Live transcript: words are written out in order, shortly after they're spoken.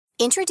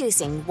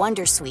Introducing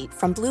Wondersuite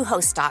from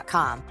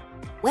Bluehost.com.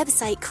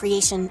 Website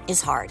creation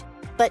is hard,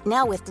 but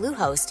now with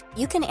Bluehost,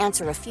 you can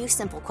answer a few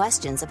simple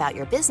questions about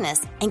your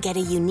business and get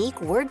a unique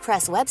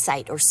WordPress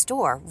website or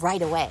store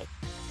right away.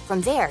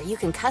 From there, you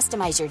can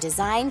customize your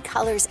design,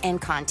 colors,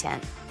 and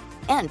content.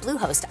 And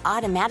Bluehost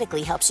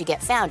automatically helps you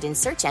get found in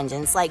search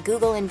engines like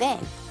Google and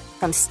Bing.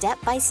 From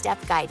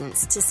step-by-step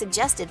guidance to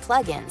suggested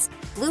plugins,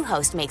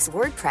 Bluehost makes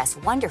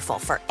WordPress wonderful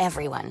for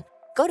everyone.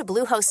 Go to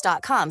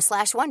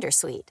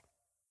bluehost.com/wondersuite.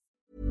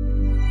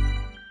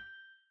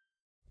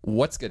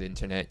 What's good,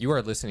 Internet? You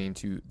are listening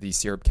to the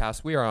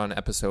Syrupcast. We are on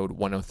episode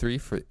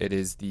 103. It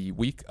is the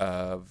week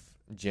of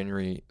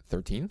January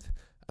 13th.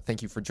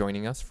 Thank you for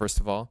joining us, first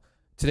of all.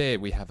 Today,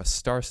 we have a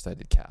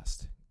star-studded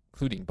cast,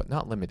 including but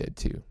not limited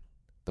to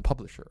the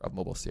publisher of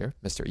Mobile Syrup,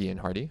 Mr. Ian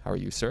Hardy. How are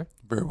you, sir?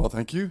 Very well,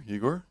 thank you,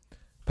 Igor.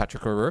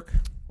 Patrick O'Rourke.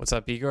 What's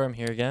up, Igor? I'm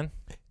here again.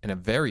 And a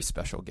very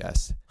special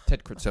guest,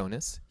 Ted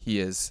Kritsonis. He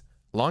is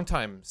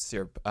longtime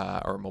Syrup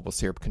or Mobile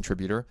Syrup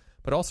contributor,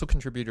 but also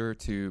contributor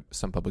to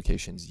some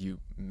publications you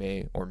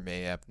may or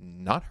may have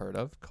not heard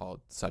of,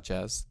 such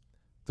as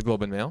the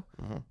Globe and Mail,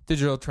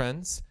 Digital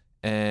Trends,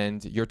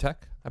 and Your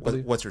Tech, I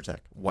believe. What's Your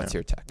Tech? What's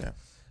Your Tech? Yeah.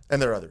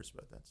 And there are others,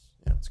 but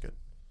it's good.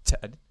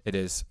 Ted, it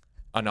is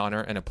an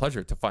honor and a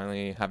pleasure to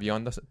finally have you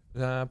on the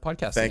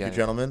podcast. Thank you,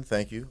 gentlemen.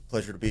 Thank you.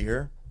 Pleasure to be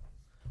here.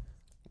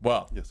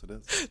 Well, yes, it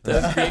is.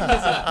 That's great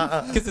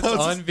because it's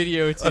on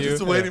video too. I'm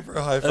just waiting for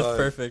a high five. That's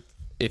perfect.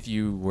 If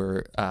you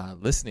were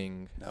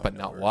listening but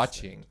not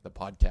watching the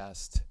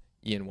podcast,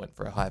 Ian went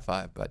for a high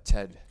five, but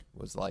Ted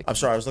was like, I'm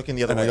sorry, I was looking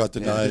the other way. I got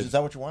denied. Is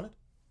that what you wanted?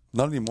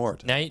 Not anymore.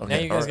 Now you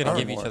guys are going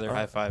to give each other a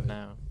high five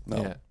now.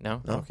 No. Yeah.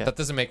 No? No? Okay. That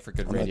doesn't make for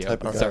good I'm that radio.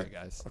 type of guy. Sorry,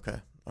 guys. Okay.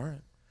 All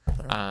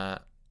right.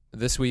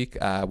 This week,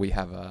 we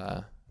have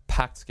a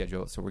packed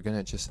schedule, so we're going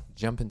to just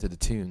jump into the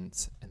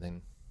tunes and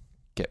then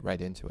get right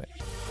into it.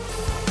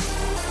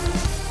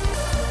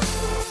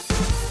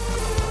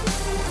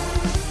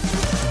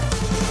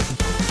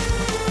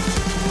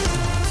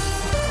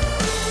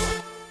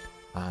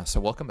 So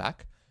welcome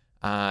back.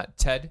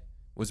 Ted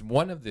was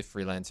one of the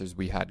freelancers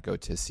we had go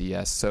to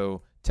CES.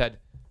 So Ted,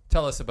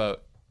 tell us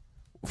about,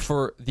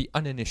 for the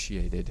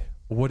uninitiated,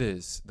 what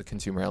is the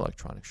Consumer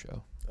Electronics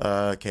Show?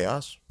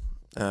 Chaos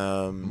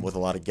with a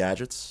lot of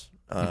gadgets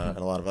and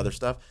a lot of other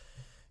stuff.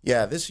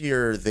 Yeah, this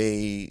year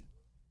they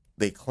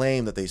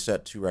claim that they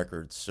set two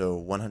records. So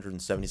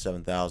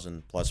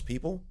 177,000 plus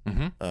people,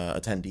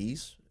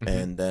 attendees,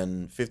 and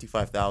then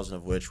 55,000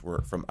 of which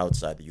were from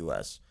outside the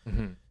U.S.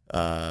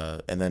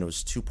 And then it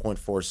was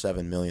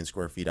 2.47 million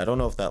square feet. I don't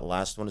know if that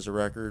last one is a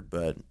record,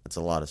 but it's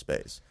a lot of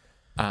space.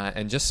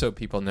 And just so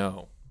people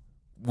know,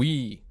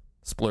 we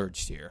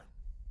splurged here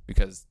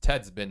because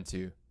Ted's been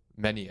to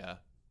many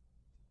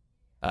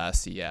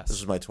CES. This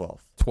is my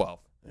 12th. 12.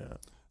 Yeah.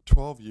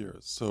 12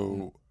 years.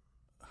 So,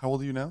 how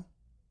old are you now?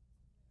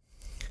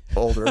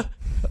 Older.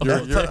 You're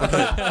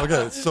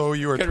okay. So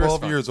you are Good 12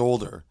 response. years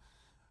older.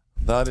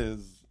 That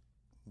is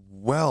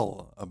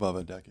well above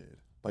a decade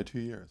by 2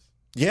 years.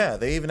 Yeah,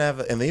 they even had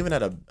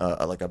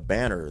a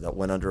banner that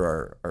went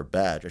under our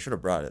badge. I should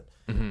have brought it,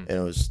 and it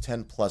was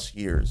 10 plus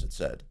years. It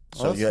said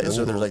so. that's cool.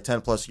 So there's like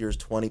 10 plus years,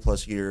 20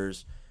 plus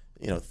years,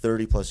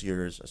 30 plus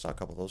years. I saw a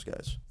couple of those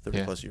guys,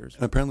 30 plus years.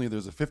 And apparently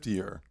there's a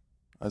 50-year.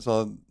 I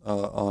saw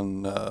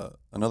on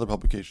another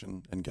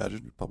publication,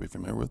 Engadget, you're probably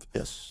familiar with.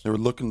 Yes, They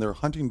were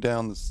hunting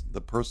down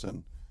the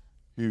person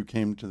who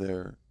came to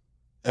there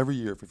every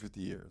year for 50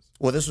 years.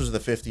 Well, this was the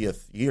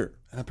 50th year.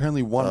 And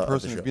apparently one of the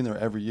person has show. been there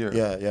every year.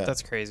 Yeah.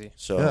 That's crazy.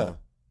 So Yeah.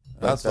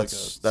 that's That's like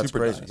a super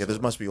crazy. dinosaur. Yeah,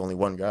 there must be only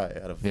one guy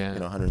out of Yeah.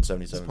 That's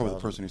 177,000. probably the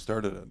person who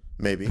started it.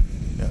 Maybe.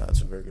 Yeah,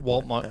 that's a very good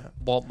Walt point. Yeah.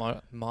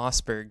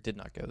 Mossberg did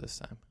not go this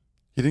time.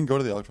 He didn't go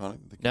to the electronic.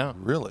 No.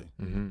 Really?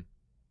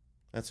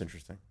 That's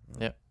interesting.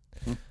 Yeah.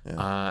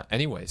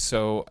 Anyway,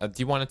 so do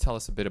you want to tell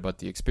us a bit about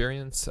the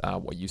experience,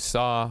 what you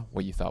saw,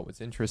 what you thought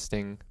was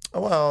interesting?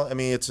 Well, I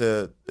mean, it's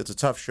a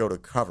tough show to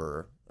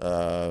cover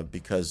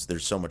because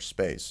there's so much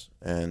space,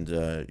 and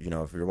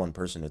if you're one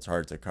person, it's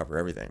hard to cover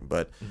everything.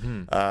 But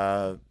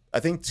I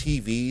think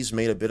TVs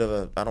made a bit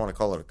of I don't want to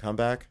call it a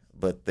comeback,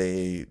 but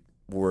they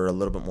were a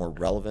little bit more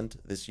relevant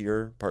this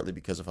year, partly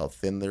because of how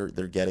thin they're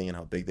getting and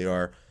how big they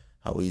are,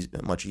 how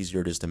much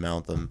easier it is to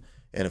mount them,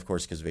 and of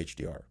course because of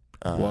HDR.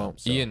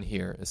 Ian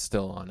here is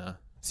still on a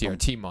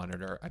CRT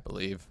monitor, I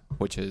believe,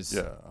 which is...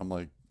 Yeah, I'm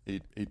like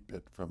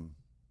 8-bit from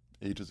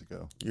ages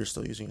ago. You're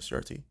still using a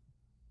CRT? Is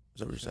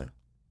that what you're saying?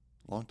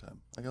 Long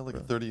time. I got like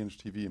a 30-inch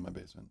TV in my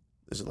basement.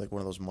 Is it like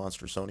one of those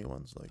monster Sony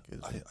ones? Like,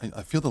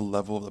 I feel the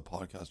level of the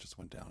podcast just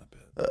went down a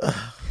bit.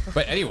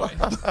 But anyway,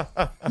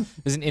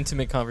 There's an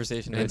intimate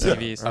conversation about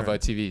TVs.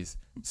 about TVs.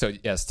 So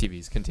yes,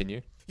 TVs.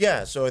 Continue.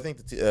 Yeah, so I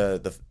think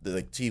the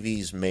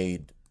TVs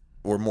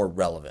were more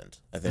relevant,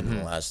 I think, in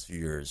the last few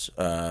years.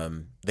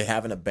 They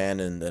haven't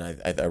abandoned,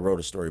 and I wrote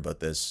a story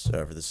about this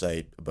for the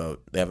site,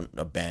 about they haven't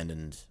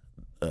abandoned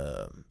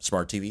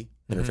smart TV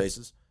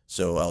interfaces.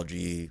 So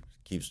LG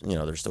keeps,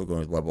 they're still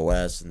going with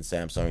WebOS, and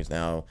Samsung is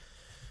now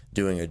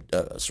doing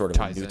a sort of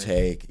Ties a new in.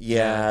 take.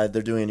 Yeah,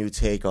 they're doing a new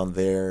take on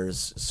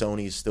theirs.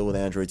 Sony's still with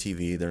Android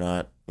TV. They're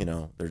not,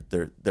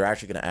 they're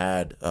actually going to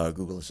add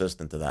Google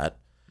Assistant to that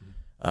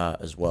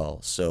as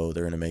well. So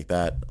they're going to make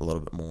that a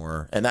little bit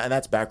more, and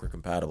that's backward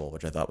compatible,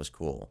 which I thought was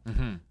cool.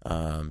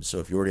 So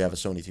if you already have a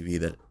Sony TV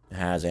that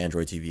has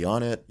Android TV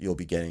on it, you'll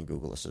be getting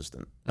Google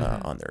Assistant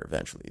on there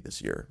eventually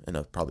this year, in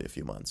probably a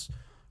few months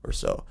or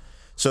so.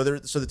 So the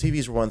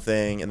TVs were one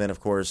thing, and then of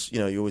course,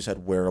 you always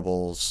had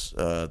wearables.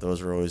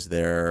 Those are always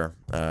there.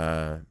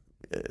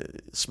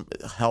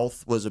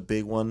 Health was a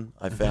big one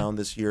I found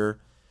this year,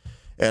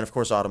 and of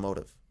course,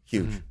 automotive,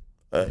 huge.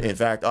 In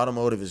fact,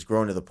 automotive is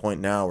growing to the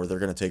point now where they're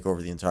going to take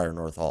over the entire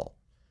North Hall,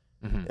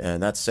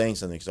 and that's saying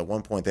something. Because at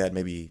one point they had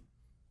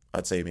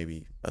I'd say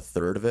maybe a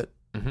third of it.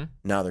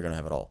 Now they're going to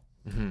have it all.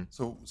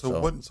 So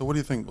what do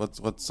you think? Let's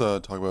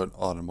talk about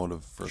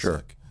automotive for a Sure.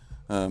 sec.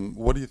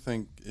 What do you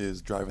think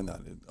is driving that?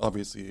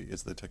 Obviously,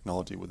 it's the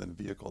technology within a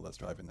vehicle that's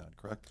driving that,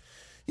 correct?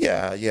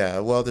 Yeah.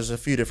 Well, there's a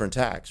few different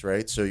tacks,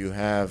 right? So you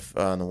have,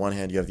 on the one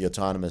hand, you have the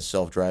autonomous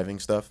self-driving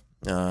stuff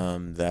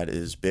that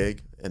is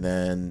big. And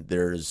then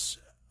there's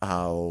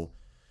how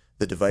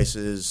the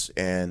devices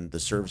and the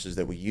services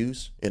that we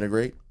use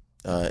integrate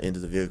into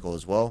the vehicle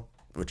as well,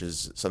 which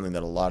is something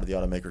that a lot of the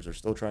automakers are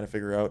still trying to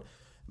figure out.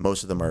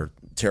 Most of them are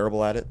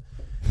terrible at it.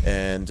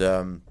 And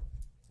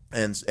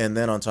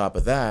then on top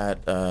of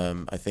that,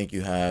 I think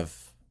you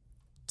have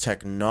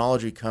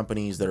technology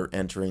companies that are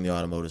entering the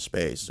automotive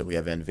space. So we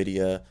have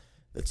NVIDIA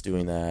that's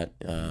doing that.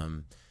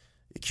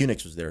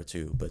 QNX was there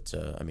too, but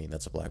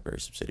that's a BlackBerry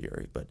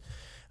subsidiary. But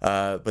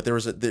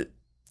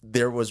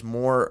there was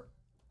more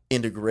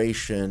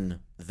integration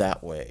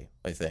that way,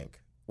 I think,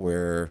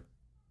 where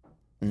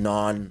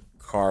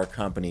non-car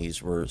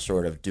companies were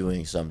sort of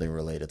doing something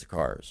related to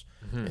cars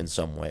in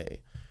some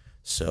way.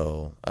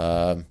 So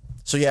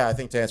yeah, I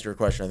think to answer your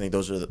question, I think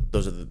those are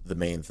the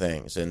main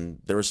things, and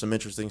there was some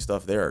interesting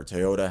stuff there.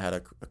 Toyota had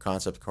a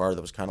concept car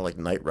that was kind of like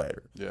Knight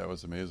Rider. Yeah, it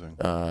was amazing.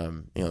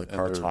 The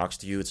car talks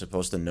to you. It's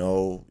supposed to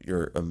know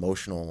your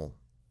emotional,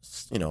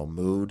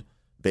 mood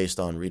based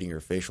on reading your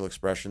facial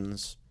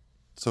expressions.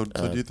 So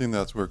do you think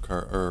that's where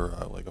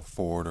like a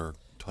Ford or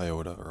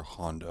Toyota or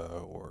Honda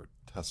or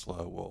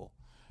Tesla will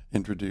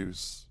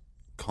introduce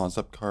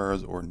concept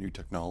cars or new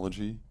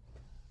technology?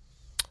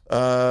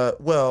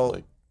 Well,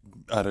 like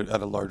at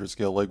a larger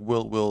scale, like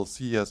will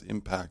CES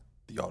impact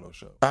the auto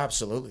show?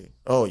 Absolutely.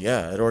 Oh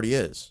yeah, it already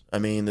is. I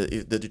mean,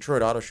 the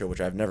Detroit Auto Show,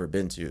 which I've never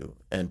been to,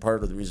 and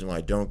part of the reason why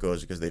I don't go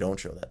is because they don't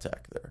show that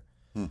tech there.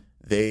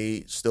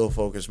 They still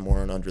focus more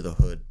on under the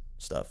hood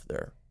stuff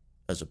there,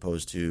 as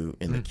opposed to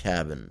in the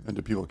cabin. And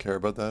do people care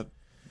about that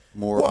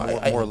more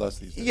or less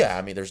these days? Yeah,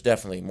 I mean, there's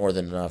definitely more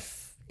than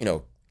enough,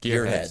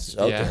 gearheads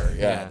out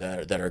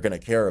there, that are going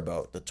to care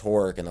about the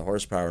torque and the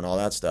horsepower and all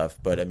that stuff.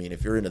 But I mean,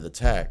 if you're into the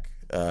tech,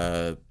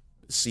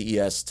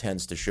 CES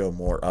tends to show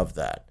more of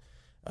that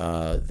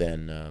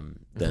than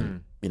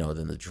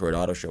the Detroit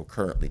Auto Show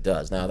currently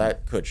does. Now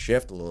that could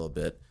shift a little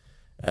bit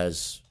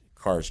as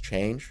cars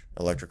change.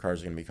 Electric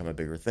cars are going to become a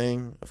bigger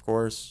thing, of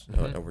course,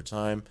 over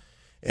time,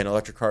 and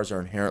electric cars are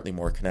inherently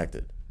more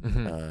connected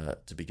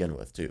to begin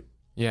with too.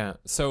 Yeah.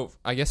 So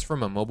I guess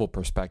from a mobile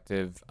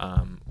perspective,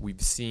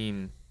 we've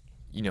seen,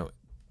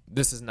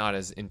 this is not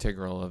as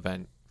integral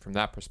event from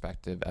that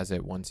perspective as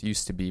it once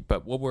used to be.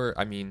 But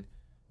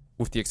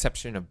with the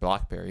exception of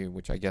BlackBerry,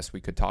 which I guess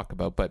we could talk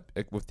about, but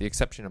with the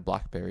exception of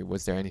BlackBerry,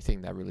 was there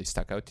anything that really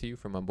stuck out to you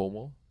from a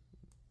mobile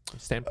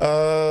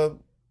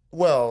standpoint?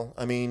 Well,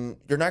 I mean,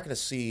 you're not going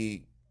to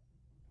see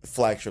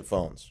flagship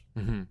phones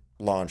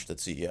launched at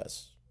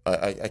CES.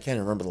 I can't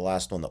remember the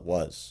last one that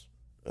was.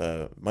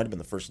 Might have been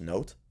the first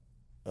Note.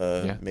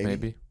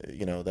 Maybe.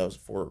 That was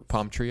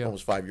Palm Trio.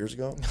 Almost 5 years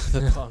ago.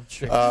 The Palm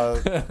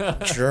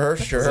Trio. Sure.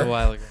 It was a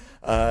while ago.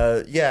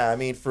 Yeah, I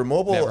mean, for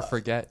mobile, Never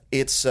forget.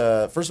 It's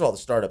first of all, the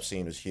startup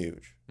scene was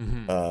huge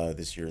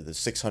this year. The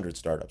 600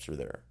 startups were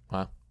there.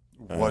 Wow.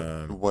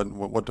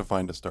 What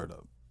defined a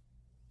startup?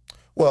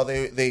 Well,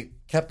 they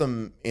kept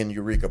them in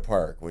Eureka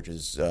Park, which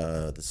is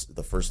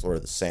the first floor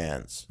of the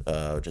Sands,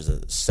 which is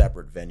a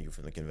separate venue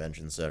from the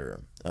convention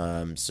center.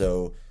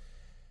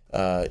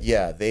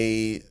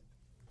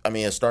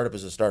 A startup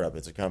is a startup.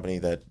 It's a company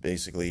that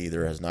basically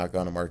either has not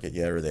gone to market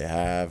yet, or they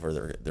have, or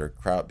they're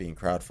being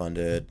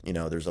crowdfunded.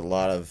 There's a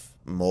lot of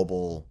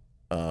mobile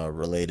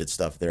related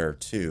stuff there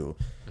too,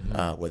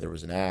 whether it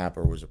was an app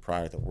or was a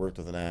product that worked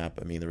with an app.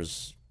 I mean, there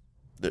was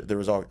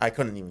all. I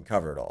couldn't even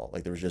cover it all.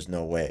 Like there was just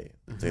no way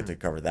to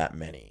cover that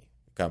many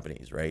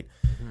companies, right?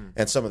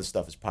 And some of the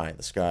stuff is pie in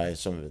the sky.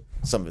 Some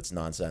of it's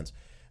nonsense,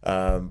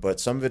 but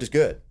some of it is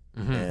good.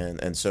 And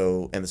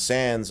the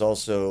Sands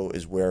also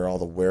is where all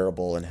the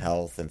wearable and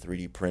health and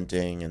 3D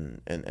printing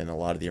and a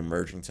lot of the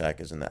emerging tech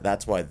is in that.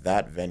 That's why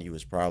that venue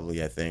is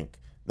probably, I think,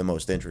 the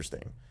most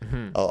interesting,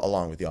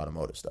 along with the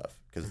automotive stuff,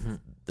 because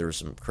there was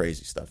some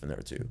crazy stuff in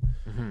there too.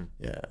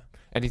 Yeah.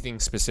 Anything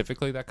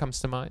specifically that comes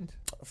to mind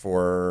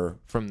from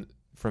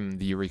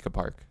the Eureka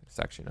Park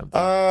section of?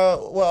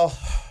 Well,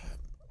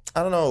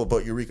 I don't know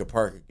about Eureka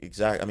Park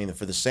exactly. I mean,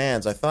 for the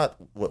Sands, I thought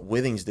what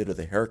Withings did with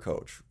the Hair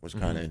Coach was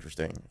kind of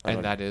interesting.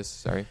 And that is,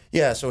 sorry.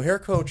 Yeah, so Hair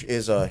Coach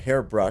is a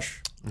hair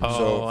brush. Oh,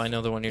 so, I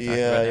know the one you're talking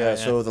about. Yeah.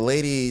 So the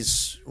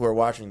ladies who are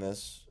watching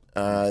this,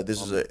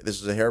 this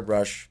is a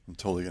hairbrush. I'm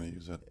totally gonna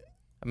use it.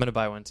 I'm gonna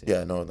buy one too.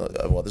 Yeah, no.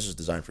 Well, this is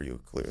designed for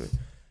you, clearly.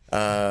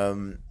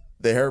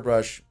 The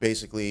hairbrush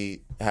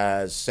basically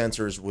has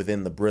sensors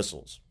within the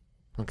bristles.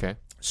 Okay.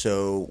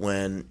 So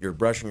when you're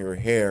brushing your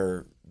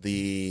hair,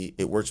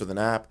 it works with an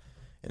app,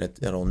 and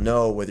it'll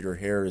know whether your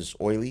hair is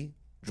oily,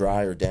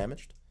 dry, or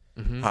damaged,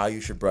 how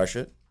you should brush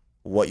it,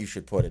 what you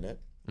should put in it.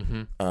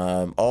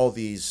 All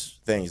these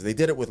things. They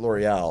did it with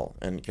L'Oreal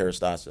and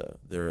Kerastase.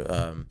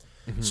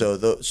 So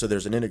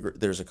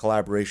there's a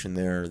collaboration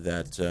there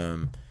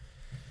that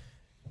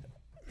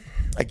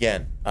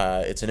again,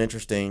 it's an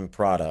interesting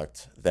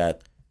product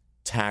that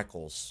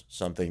tackles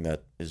something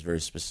that is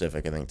very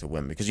specific, I think, to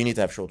women, because you need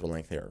to have shoulder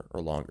length hair or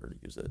longer to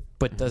use it.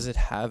 But does it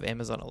have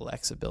Amazon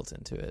Alexa built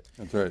into it?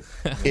 That's right.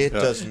 It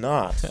does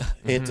not.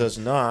 It does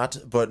not.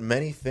 But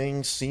many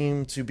things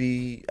seem to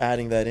be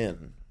adding that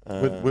in.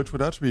 Which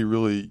would actually be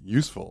really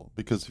useful,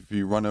 because if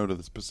you run out of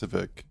the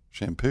specific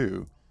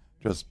shampoo,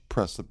 just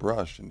press the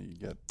brush and you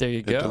get there you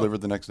it go. delivered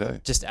the next day.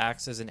 Just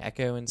acts as an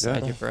echo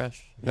inside your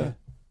brush. Yeah.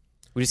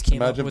 We just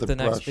came Imagine up with the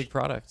the next brush. big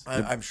product.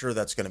 I'm sure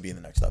that's going to be in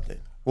the next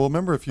update. Well,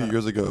 remember a few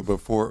years ago,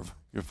 before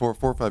 4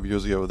 or 5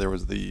 years ago, there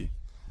was the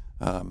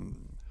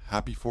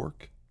Happy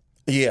Fork.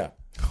 Yeah.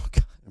 Oh,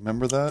 God.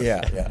 Remember that?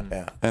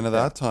 Yeah. And at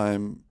that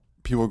time,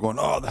 people were going,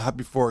 "Oh, the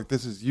Happy Fork,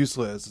 this is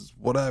useless. It's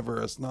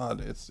whatever. It's not.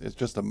 It's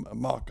just a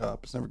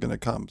mock-up. It's never going to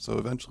come." So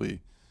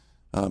eventually,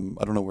 I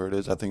don't know where it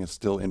is. I think it's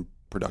still in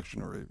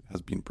production, or it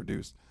has been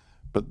produced.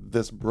 But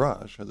this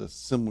brush has a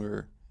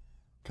similar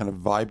kind of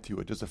vibe to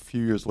it just a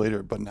few years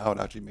later, but now it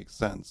actually makes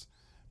sense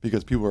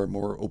because people are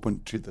more open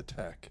to the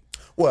tech.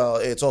 Well,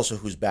 it's also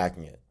who's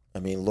backing it. I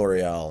mean,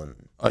 L'Oreal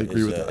I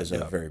agree with that, is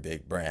a very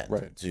big brand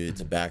Right. to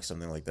back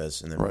something like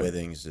this, and then Right.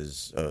 Withings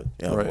is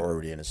Right.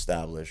 already an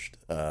established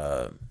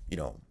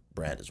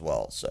brand as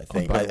well. So I Owned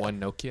think by one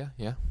Nokia,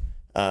 yeah.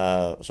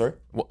 Sorry.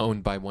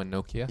 Owned by one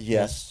Nokia.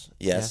 Yes.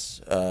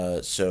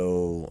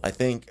 So I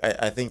think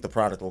the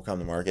product will come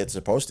to market. It's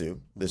supposed to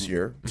this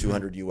year.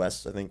 $200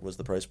 US, I think, was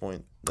the price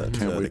point. That,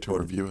 Can't they wait to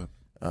quoted. review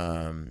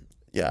it.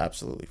 Yeah,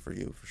 absolutely, for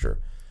you, for sure.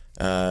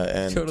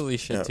 And Totally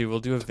should too. We'll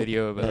do a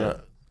video about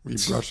it. Me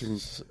brushing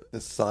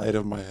the side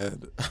of my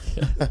head.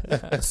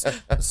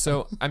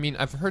 So, I mean,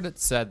 I've heard it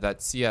said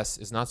that CS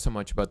is not so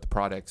much about the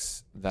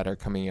products that are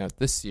coming out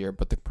this year,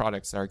 but the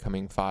products that are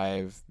coming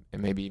 5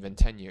 and maybe even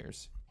 10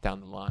 years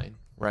down the line,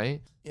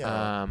 right?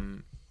 Yeah.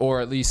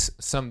 Or at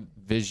least some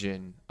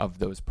vision of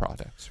those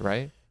products,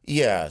 right?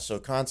 Yeah, so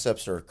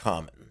concepts are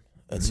common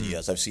at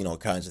CES. I've seen all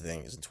kinds of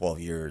things in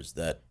 12 years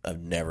that I've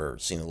never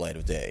seen the light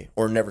of day,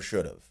 or never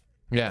should have.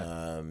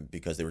 Yeah.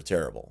 Because they were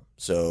terrible.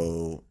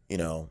 So,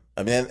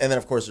 I mean, and then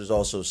of course there's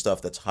also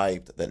stuff that's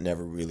hyped that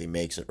never really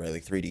makes it, right?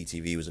 Like 3D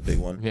TV was a big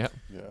one. Yeah.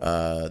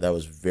 That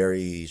was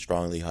very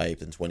strongly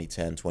hyped in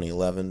 2010,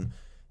 2011,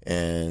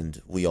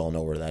 and we all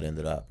know where that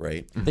ended up,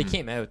 right? They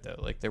came out though,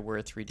 like there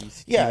were 3D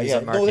TVs Yeah,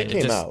 on market. no, they It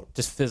came just, out.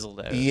 just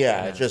fizzled out.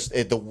 Yeah,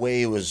 the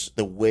way it was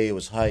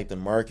hyped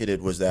and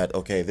marketed was that,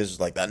 okay, this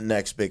is like that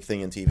next big thing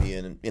in TV,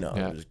 and it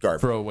was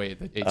garbage. Throw away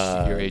the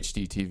your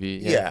HD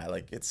TV. Yeah,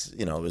 like it's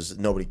it was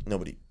nobody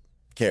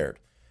cared.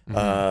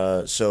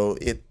 So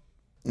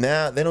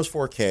then it was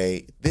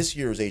 4K. This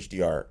year was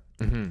HDR,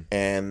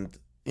 and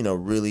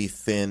really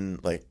thin,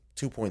 like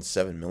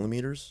 2.7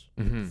 millimeters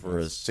for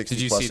a 60.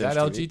 Did you plus see that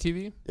inch LG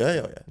TV?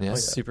 Yeah. Yeah.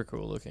 Super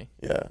cool looking.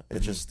 Yeah, it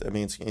just, I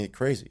mean, it's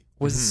crazy.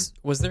 Was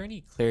there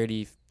any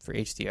clarity for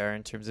HDR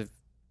in terms of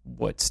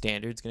what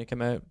standard's going to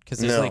come out? Because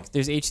there's No.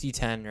 there's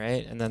HD10,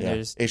 right? And then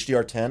there's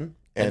HDR10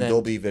 and then-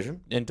 Dolby Vision.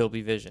 and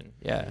Dolby Vision.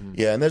 Yeah.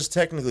 Yeah, and there's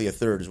technically a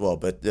third as well,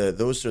 but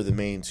those are the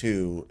main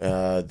two.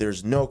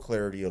 There's no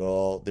clarity at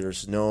all.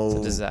 There's no It's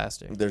a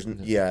disaster.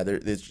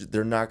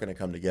 They're not going to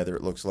come together.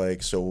 It looks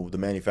like, so the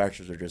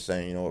manufacturers are just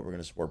saying, you know what, we're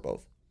going to support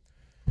both.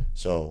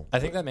 So I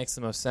think that makes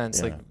the most sense.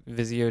 Yeah. Like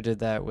Vizio did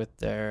that with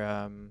their,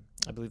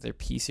 I believe their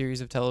P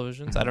series of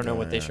televisions. I don't know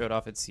what they showed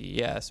off at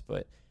CES,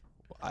 but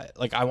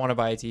I want to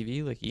buy a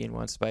TV. Like Ian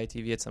wants to buy a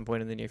TV at some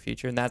point in the near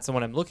future, and that's the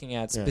one I'm looking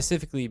at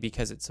specifically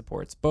because it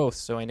supports both.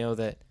 So I know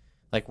that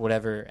like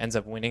whatever ends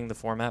up winning the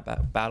format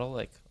battle,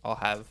 like I'll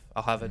have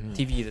a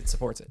TV that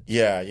supports it.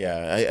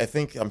 Yeah. I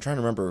think I'm trying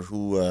to remember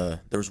who.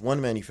 There was one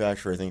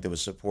manufacturer I think that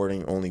was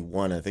supporting only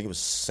one. I think it was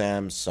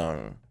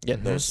Samsung. Yeah,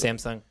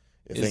 Samsung.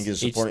 I think is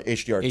supporting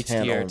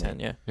HDR10 only.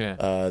 HDR10,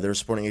 yeah. They're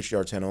supporting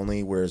HDR10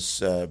 only,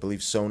 whereas I believe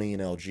Sony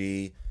and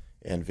LG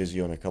and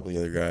Vizio and a couple of the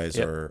other guys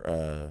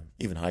are,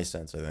 even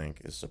Hisense, I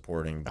think, is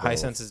supporting both.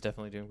 Hisense is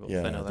definitely doing both.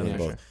 Yeah, I know that doing for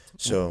both. sure.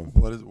 So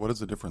What is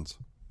the difference?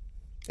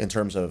 in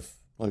terms of,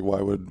 Like,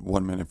 why would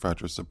one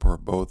manufacturer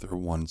support both, or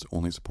one's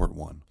only support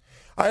one?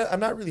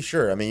 I'm not really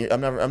sure. I mean, I'm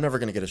never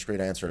going to get a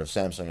straight answer out of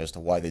Samsung as to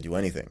why they do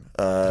anything.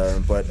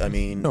 But I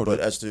mean, but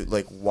as to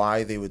like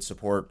why they would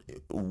support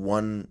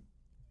one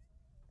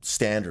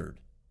standard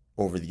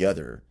over the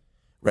other,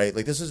 right?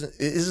 Like this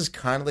is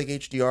kind of like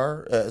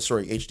HDR,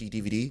 HD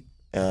DVD,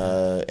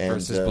 and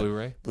Versus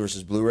Blu-ray.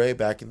 versus Blu-ray.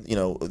 Back in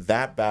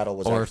that battle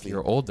was Or actually if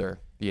you're older,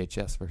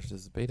 VHS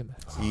versus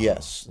Betamax.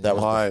 yes, that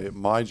was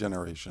my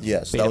generation.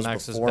 yes, that was Betamax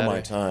was before my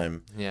better.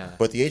 time. Yeah.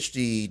 But the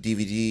HD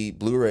DVD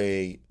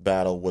Blu-ray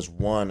battle was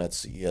won at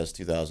CES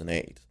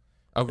 2008.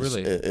 Oh,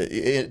 really?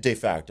 De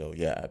facto,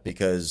 yeah,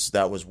 because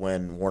that was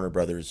when Warner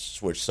Brothers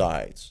switched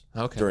sides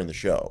Okay. during the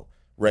show,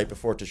 right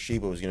before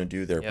Toshiba was going to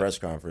do their Yep. press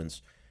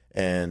conference.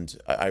 And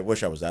I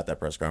wish I was at that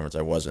press conference.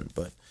 I wasn't,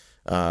 but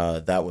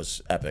that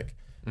was epic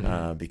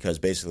because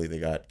basically they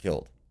got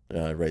killed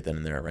right then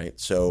and there, right?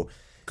 So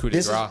Coup de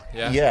this is,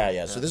 grace.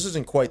 yeah. So this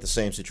isn't quite the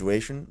same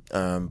situation,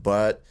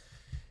 but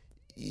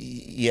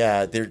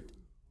yeah, there.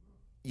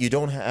 You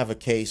don't have a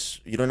case.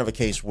 You don't have a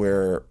case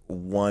where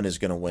one is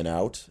going to win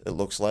out. It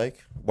looks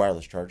like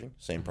wireless charging,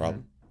 same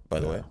problem, by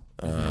the way,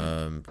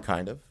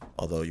 kind of.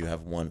 Although you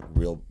have one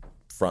real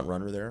front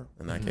runner there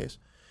in that case.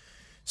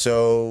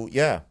 So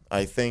yeah,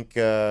 I think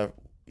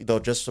they'll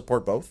just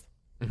support both,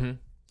 and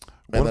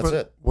that's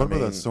it. What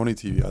about that Sony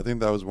TV? I think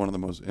that was one of the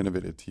most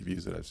innovative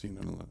TVs that I've seen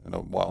in a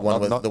while.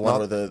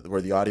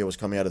 Where the audio was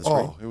coming out of the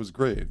screen. Oh, it was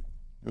great. It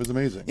was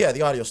amazing. Yeah,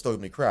 the audio's still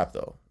gonna be crap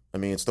though. I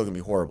mean, it's still gonna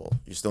be horrible.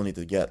 You still need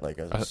to get like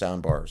a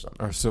sound bar or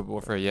something. Or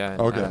subwoofer, yeah.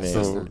 Okay,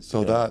 and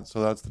so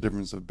that's the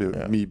difference of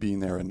me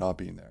being there and not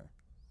being there,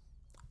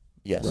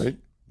 Yes. right?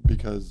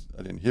 Because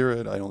I didn't hear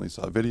it. I only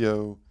saw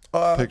video,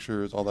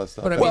 pictures, all that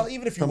stuff. But I Well,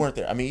 even if you weren't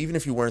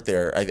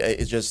there,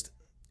 it's just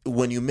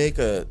when you make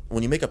a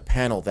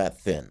panel that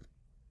thin,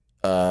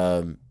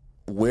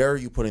 where are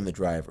you putting the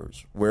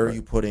drivers? Where are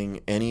you putting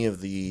any of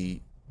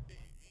the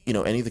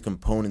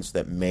components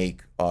that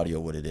make audio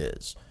what it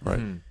is?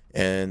 Right.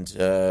 And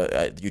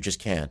you just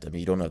can't. I mean,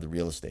 you don't have the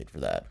real estate for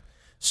that.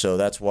 So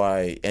that's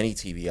why any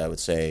TV, I would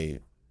say,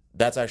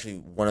 that's actually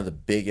one of the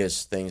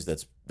biggest things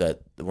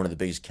one of the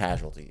biggest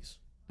casualties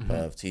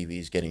of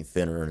TVs getting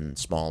thinner and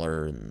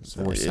smaller and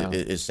More sound.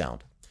 is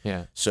sound.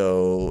 Yeah.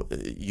 So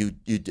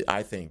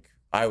I think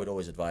I would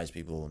always advise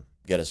people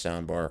get a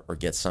sound bar or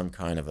get some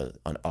kind of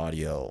an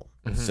audio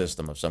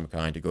system of some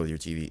kind to go with your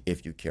TV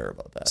if you care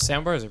about that.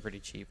 Soundbars are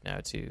pretty cheap now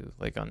too,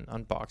 like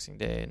on Boxing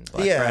Day and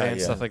Black Yeah, Friday and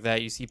yeah. stuff like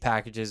that. You see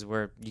packages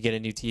where you get a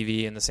new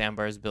TV and the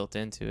soundbar is built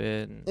into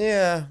it. And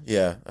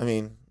Yeah. I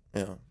mean,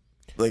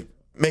 like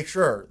make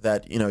sure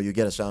that you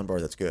get a sound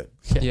bar that's good.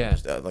 Yeah.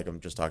 Just, like I'm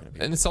just talking to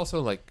people. And it's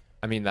also like,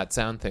 I mean, that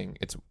sound thing,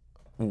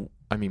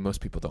 most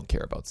people don't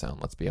care about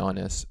sound, let's be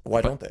honest.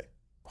 Why But, don't they?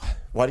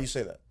 Why do you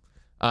say that?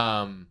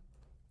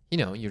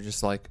 You're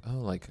just like, oh,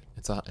 like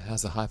it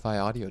has a hi-fi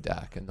audio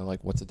DAC. And they're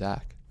like, what's a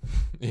DAC?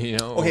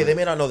 Okay, they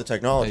may not know the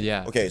technology.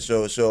 Yeah. Okay,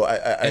 so I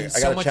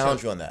so got to much challenge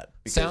of you on that.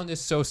 because- Sound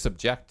is so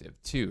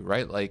subjective too,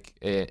 right? Like,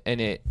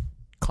 it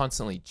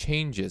constantly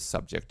changes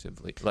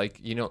subjectively. Like,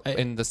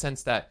 in the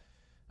sense that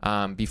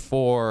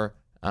before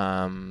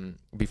the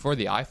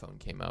iPhone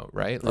came out,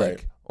 right? Like,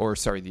 Right. or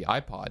sorry, the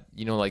iPod.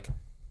 Like,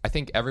 I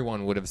think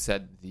everyone would have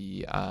said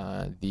the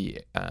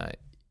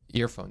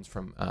earphones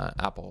from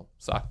Apple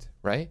sucked,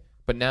 right?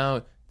 But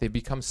now they've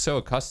become so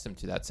accustomed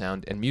to that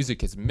sound, and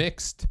music is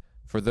mixed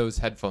for those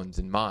headphones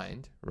in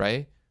mind,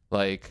 right?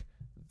 Like,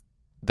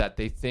 that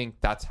they think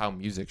that's how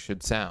music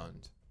should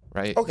sound,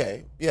 right?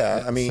 Okay,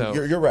 yeah, I mean, So-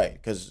 you're right,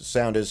 because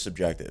sound is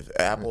subjective.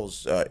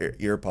 Apple's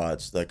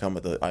earpods that come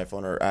with the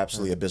iPhone are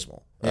absolutely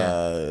abysmal.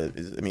 Yeah.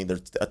 I mean, they're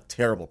a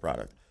terrible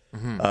product.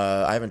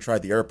 I haven't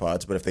tried the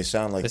AirPods, but if they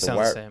sound like They the sound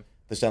wire, the same.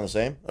 they sound the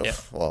same. Oh, Yeah.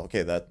 Well,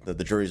 okay,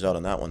 the jury's out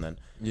on that one then.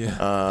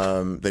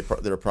 Yeah.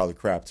 They're probably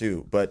crap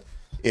too, but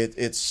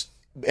it's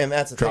and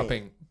that's the thing.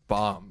 Dropping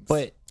bombs.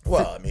 But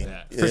Well, I mean,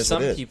 Yeah. it for is what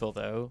some it is. people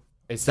though,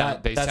 they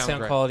sound sound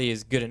great. quality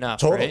is good enough,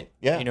 Totally. right?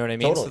 Yeah, You know what I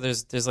mean? So totally.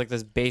 there's like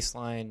this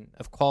baseline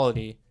of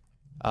quality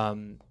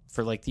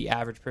for like the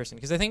average person.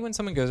 Because I think when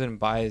someone goes in and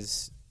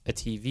buys a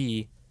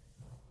TV,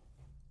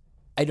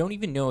 I don't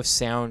even know if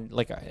sound,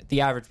 like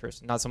the average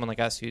person, not someone like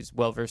us who's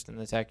well versed in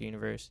the tech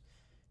universe,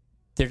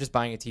 they're just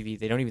buying a TV.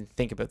 They don't even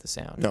think about the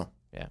sound. No,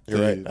 Yeah.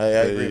 you're right. I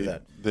agree with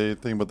that. They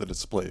think about the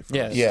display first.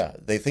 Yeah. Yeah,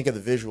 they think of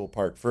the visual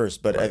part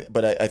first, but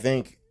I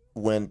think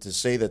when to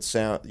say that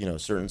sound,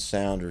 certain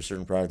sound or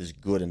certain product is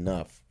good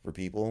enough for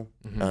people,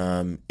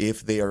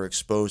 if they are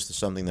exposed to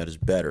something that is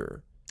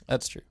better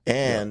That's true.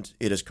 and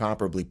it is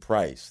comparably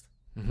priced,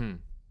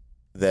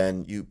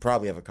 then you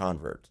probably have a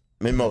convert.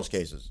 In most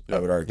cases, I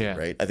would argue, Yeah.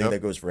 right? I think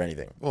that goes for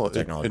anything. Well,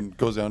 technology. it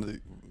goes down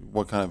to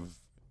what kind of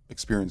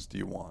experience do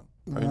you want?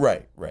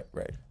 Right. Right.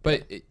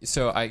 But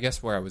so I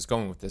guess where I was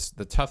going with this,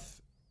 the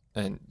tough,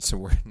 and so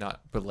we're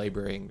not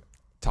belaboring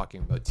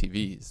talking about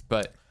TVs,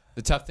 but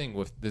the tough thing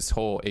with this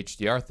whole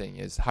HDR thing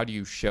is how do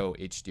you show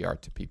HDR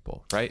to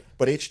people, right?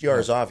 But HDR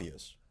is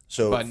obvious,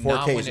 so But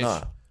 4K is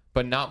not.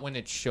 But not when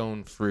it's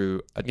shown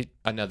through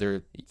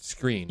another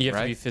screen, You have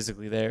right? to be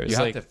physically there. It's You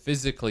have like, to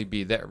physically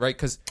be there, right?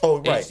 Because Oh,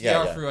 right, HDR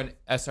yeah. through an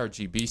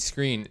sRGB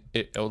screen,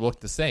 it'll look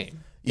the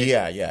same.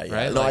 Yeah. Right? No,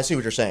 I Like- see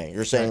what you're saying.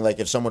 You're saying like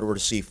if someone were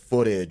to see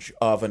footage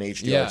of an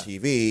HDR Yeah.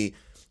 TV,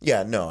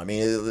 yeah, no, I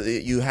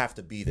mean you have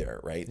to be there,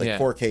 right? Like Yeah.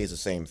 4K is the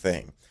same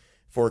thing.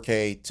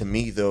 4K to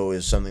me though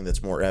is something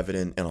that's more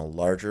evident in a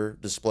larger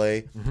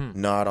display,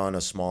 not on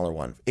a smaller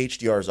one.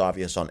 HDR is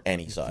obvious on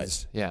any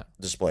size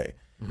display.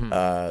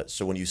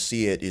 So when you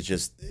see it, it's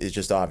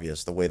just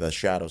obvious the way the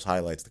shadows,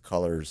 highlights, the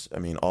colors. I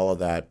mean, all of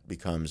that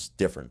becomes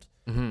different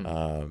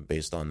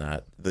based on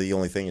that. The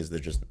only thing is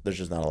there's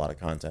just not a lot of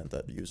content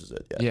that uses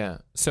it yet. Yeah.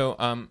 So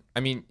I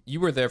mean, you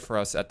were there for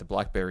us at the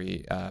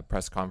BlackBerry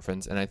press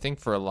conference, and I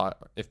think for a lot,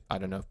 if I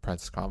don't know if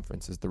press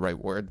conference is the right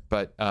word,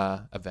 but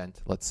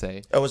event, let's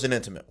say. It was an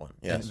intimate one.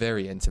 Yes.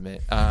 Very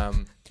intimate. I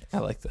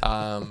like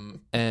that.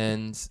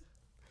 And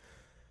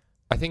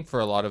I think for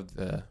a lot of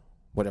the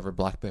whatever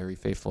BlackBerry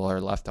faithful are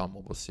left on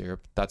mobile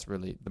syrup, that's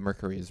really, the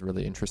Mercury is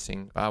really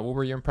interesting. What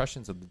were your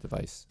impressions of the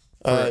device?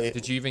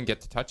 Did you even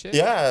get to touch it?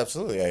 Yeah,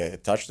 absolutely. I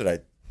touched it.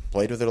 I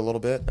played with it a little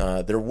bit.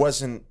 There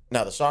wasn't,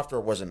 now the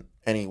software wasn't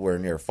anywhere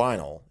near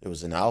final. It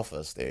was in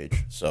alpha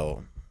stage.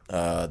 So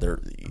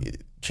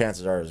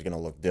chances are it's going to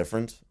look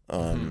different,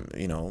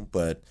 you know,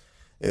 but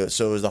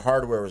so it was the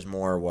hardware was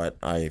more what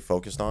I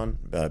focused on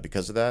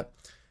because of that.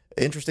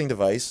 Interesting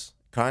device,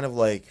 kind of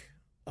like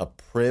a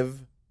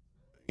Priv,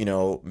 you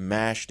know,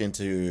 mashed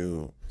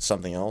into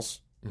something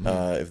else,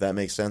 if that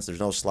makes sense. There's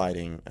no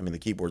sliding. I mean, the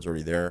keyboard's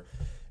already there,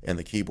 and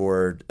the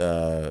keyboard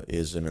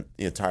is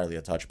entirely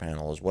a touch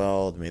panel as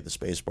well. They made the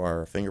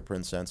spacebar a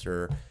fingerprint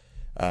sensor.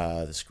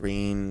 The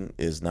screen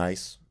is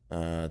nice.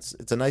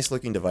 It's a nice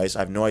looking device. I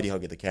have no idea how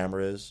good the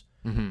camera is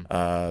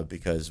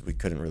because we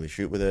couldn't really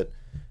shoot with it.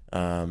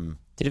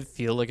 Did it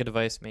feel like a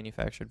device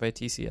manufactured by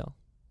TCL?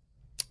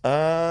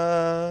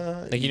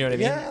 Like, you know what I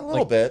mean? Yeah, a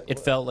little bit. It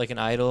felt like an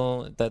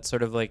idle. That's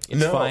sort of like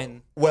it's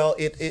fine. Well,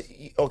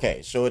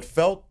 okay. So it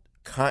felt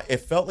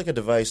like a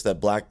device that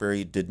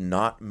BlackBerry did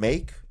not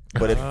make,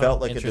 but it felt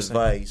like a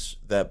device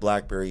that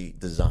BlackBerry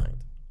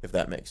designed. If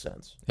that makes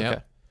sense. Yeah.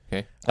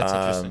 Okay. That's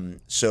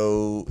interesting.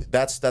 So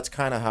that's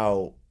kind of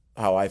how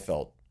I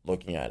felt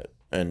looking at it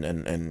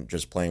and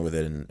just playing with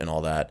it and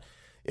all that.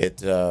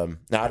 Now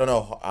I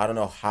don't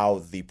know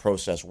how the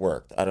process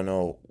worked. I don't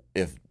know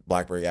if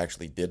BlackBerry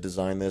actually did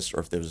design this, or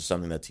if there was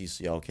something that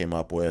TCL came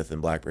up with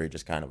and BlackBerry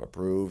just kind of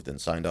approved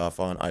and signed off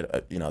on.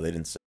 They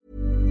didn't say.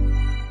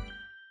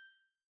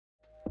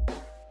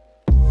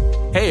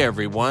 Hey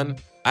everyone,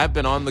 I've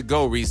been on the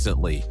go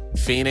recently.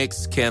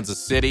 Phoenix,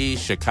 Kansas City,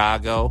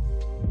 Chicago.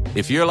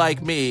 If you're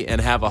like me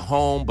and have a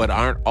home but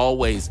aren't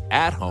always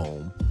at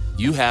home,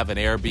 you have an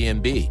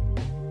Airbnb.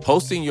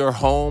 Hosting your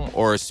home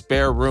or a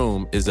spare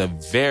room is a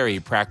very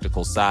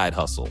practical side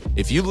hustle.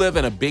 If you live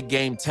in a big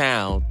game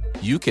town,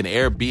 you can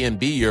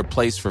Airbnb your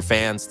place for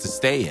fans to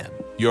stay in.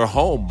 Your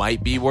home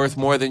might be worth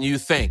more than you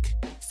think.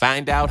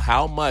 Find out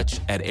how much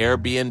at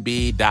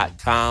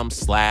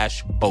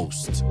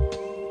airbnb.com/host.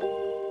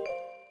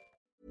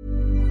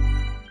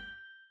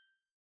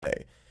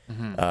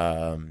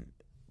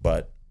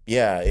 But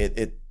yeah,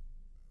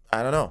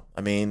 I don't know.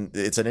 I mean,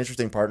 it's an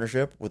interesting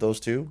partnership with those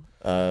two.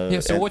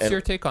 So what's your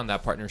take on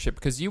that partnership?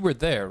 Because you were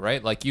there,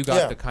 right? Like you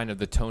got the kind of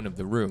the tone of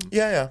the room.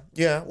 Yeah.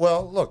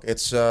 Well, look,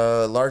 it's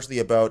largely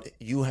about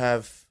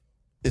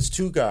it's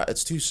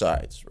two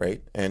sides,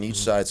 right? And each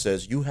side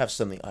says you have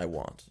something I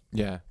want.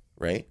 Yeah.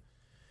 Right.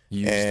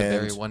 You used a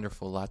very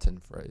wonderful Latin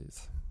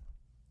phrase.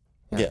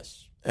 Yeah.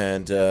 Yes,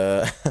 and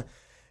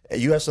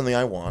you have something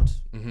I want.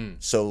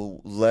 So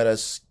let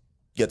us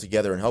get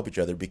together and help each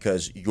other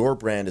because your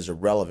brand is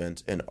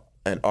irrelevant and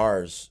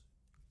ours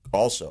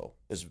also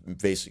is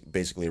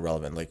basically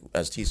irrelevant. Like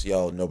as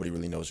TCL, nobody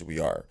really knows who we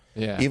are.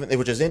 Yeah.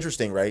 Which is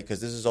interesting, right? Because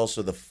this is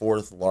also the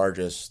fourth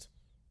largest,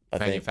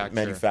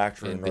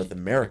 manufacturer in North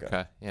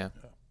America. Yeah.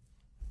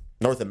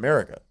 North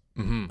America.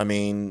 I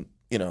mean,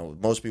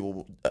 most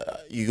people.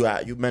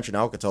 You mentioned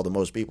Alcatel to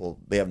most people,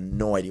 they have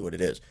no idea what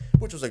it is,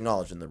 which was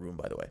acknowledged in the room,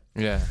 by the way.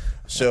 Yeah.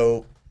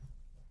 So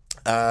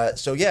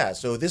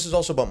this is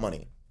also about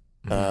money.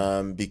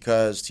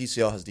 Because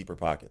TCL has deeper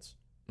pockets,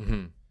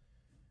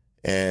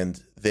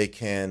 and they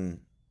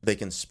can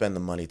spend the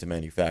money to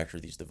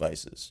manufacture these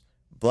devices.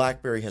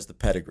 BlackBerry has the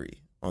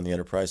pedigree on the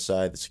enterprise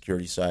side, the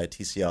security side.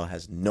 TCL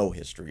has no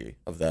history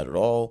of that at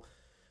all.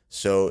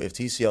 So if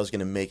TCL is going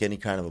to make any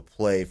kind of a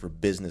play for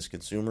business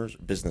customers,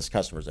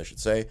 I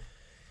should say,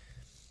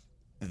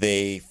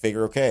 they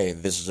figure, okay,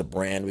 this is a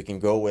brand we can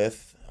go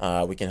with.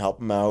 We can help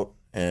them out,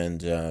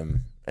 and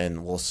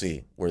we'll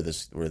see where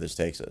this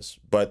takes us.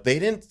 But they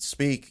didn't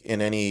speak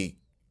in any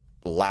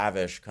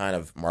lavish kind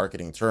of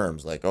marketing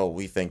terms, like, oh,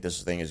 we think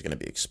this thing is going to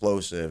be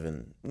explosive.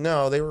 And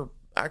no, they were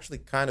actually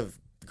kind of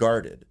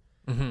guarded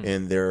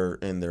in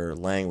their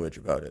language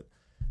about it.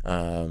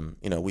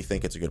 We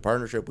think it's a good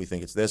partnership. We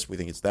think it's this. We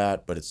think it's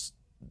that. But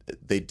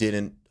they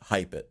didn't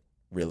hype it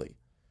really,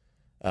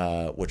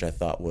 which I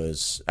thought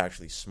was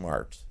actually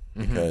smart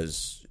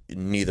because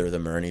neither of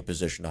them are in any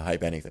position to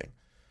hype anything.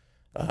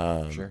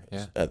 Sure,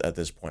 yeah. At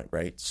this point,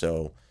 right?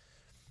 So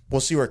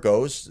we'll see where it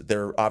goes.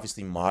 They're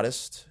obviously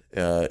modest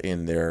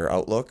in their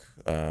outlook.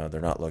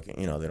 They're not looking,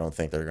 they don't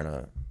think they're going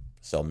to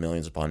sell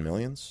millions upon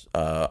millions.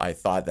 I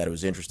thought that it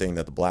was interesting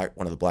that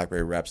one of the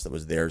BlackBerry reps that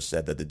was there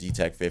said that the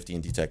DTEK 50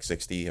 and DTEK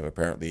 60 have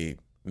apparently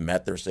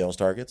met their sales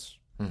targets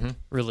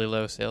Really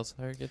low sales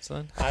targets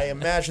then? I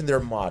imagine they're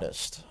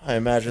modest.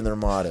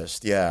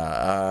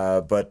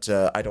 Yeah. But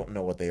I don't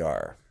know what they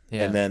are.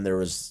 Yeah. And then there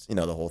was,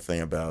 the whole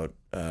thing about,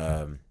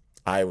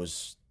 I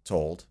was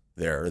told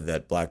there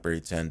that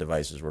BlackBerry 10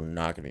 devices were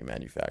not going to be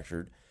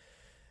manufactured.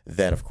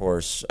 Then, of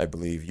course, I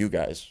believe you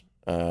guys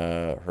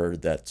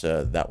heard that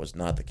that was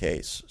not the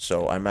case.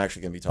 So I'm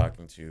actually going to be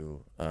talking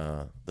to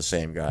the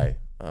same guy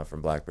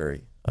from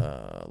BlackBerry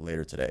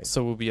later today.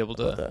 So we'll be able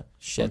to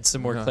shed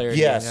some more clarity.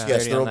 Yes,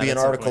 clarity there will on be that an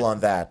at some article point. on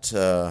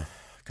that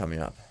coming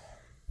up.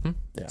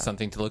 Yeah.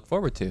 Something to look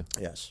forward to.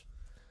 Yes.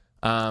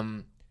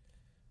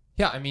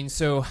 Yeah, I mean,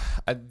 so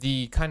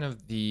the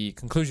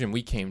conclusion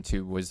we came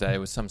to was that it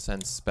was some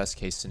sense best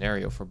case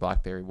scenario for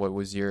BlackBerry. What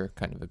was your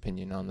kind of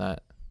opinion on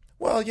that?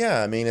 Well,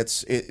 yeah, I mean,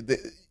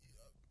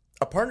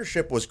 a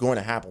partnership was going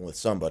to happen with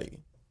somebody.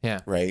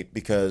 Yeah. Right?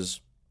 Because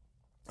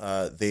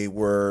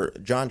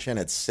John Chen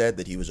had said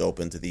that he was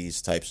open to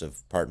these types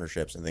of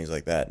partnerships and things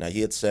like that. Now, he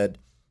had said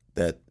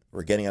that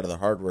we're getting out of the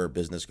hardware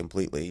business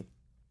completely.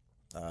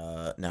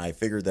 Now, I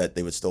figured that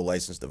they would still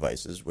license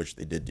devices, which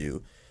they did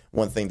do.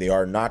 One thing they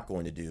are not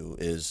going to do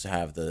is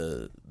have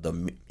the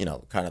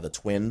kind of the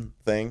twin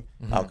thing,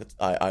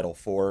 Idol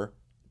 4,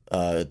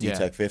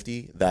 DTEC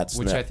 50.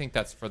 I think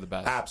that's for the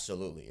best.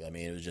 Absolutely. I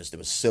mean, it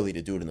was silly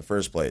to do it in the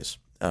first place.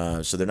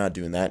 So they're not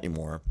doing that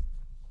anymore.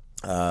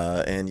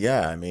 And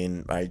yeah, I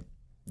mean, I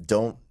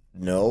don't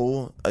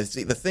know. I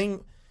see the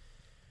thing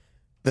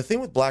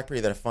with BlackBerry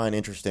that I find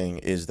interesting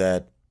is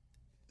that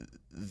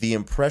the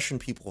impression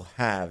people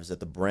have is that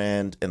the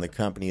brand and the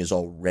company is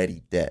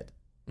already dead.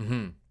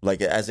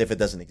 Like as if it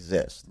doesn't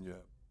exist.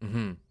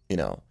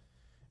 Yeah.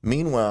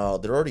 Meanwhile,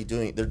 they're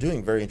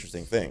doing very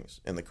interesting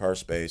things in the car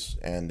space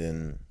and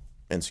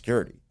in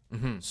security.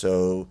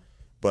 So,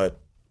 but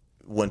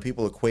when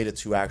people equate it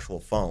to actual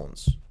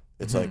phones,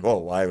 it's like, oh,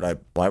 why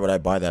would I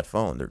buy that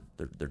phone?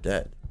 They're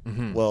dead.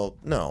 Well,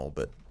 no,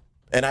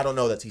 and I don't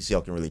know that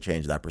TCL can really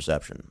change that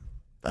perception.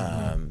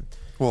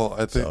 Well,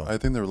 I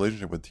think the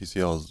relationship with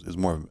TCL is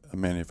more of a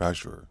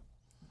manufacturer.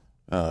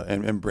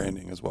 And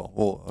branding as well.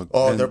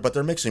 But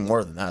they're mixing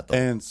more than that, though.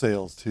 And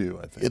sales, too,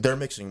 I think. They're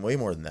mixing way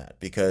more than that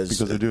because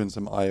they're doing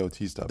some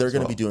IoT stuff. They're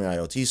going to be doing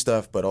IoT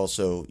stuff, but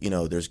also,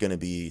 there's going to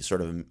be sort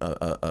of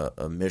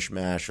a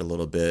mishmash a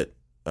little bit,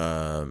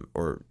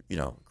 or,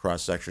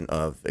 cross-section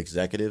of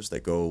executives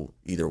that go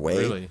either way.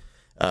 Really?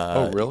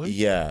 Really?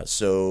 Yeah.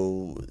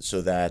 So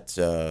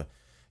that,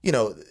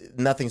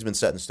 nothing's been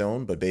set in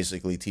stone, but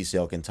basically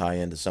TCL can tie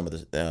into some of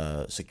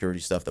the security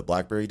stuff that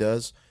BlackBerry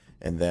does.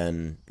 And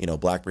then,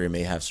 BlackBerry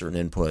may have certain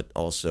input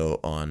also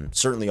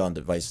certainly on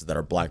devices that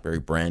are BlackBerry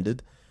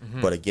branded.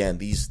 But again,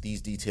 these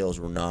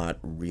details were not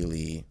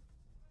really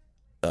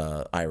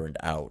ironed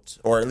out,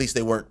 or at least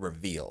they weren't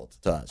revealed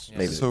to us. Yeah.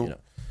 Maybe, So,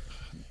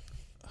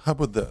 how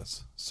about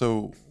this?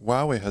 So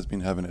Huawei has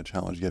been having a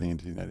challenge getting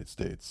into the United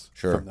States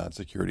from that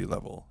security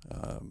level.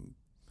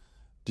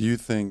 Do you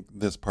think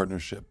this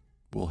partnership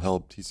will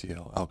help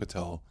TCL,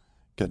 Alcatel,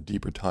 get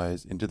deeper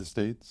ties into the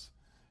States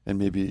and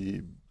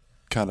maybe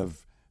kind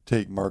of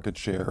take market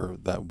share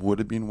that would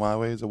have been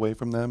Huawei's away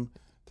from them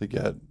to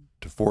get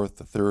to fourth,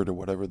 to third, or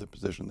whatever the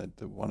position that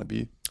they want to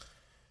be?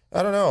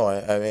 I don't know.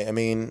 I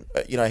mean,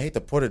 I hate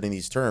to put it in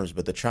these terms,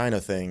 but the China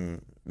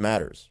thing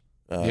matters.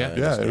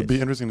 It would be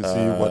interesting to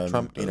see what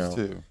Trump does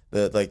too.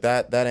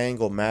 That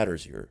angle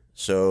matters here.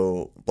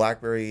 So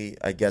BlackBerry,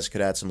 I guess,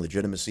 could add some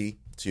legitimacy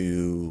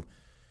to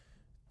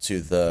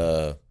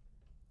the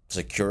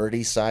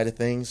security side of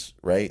things,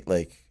 right?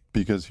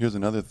 Because here's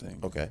another thing.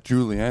 Okay.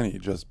 Giuliani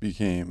just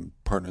became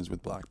partners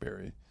with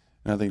BlackBerry.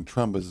 And I think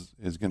Trump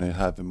is going to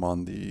have him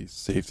on the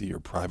safety or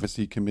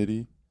privacy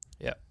committee.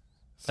 Yeah.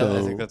 So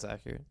I think that's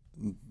accurate.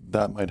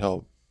 That might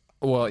help.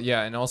 Well,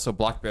 yeah, and also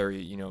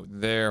BlackBerry,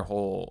 their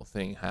whole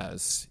thing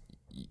has,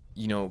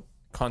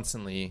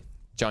 constantly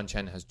John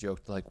Chen has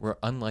joked we're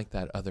unlike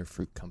that other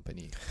fruit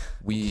company.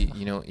 We,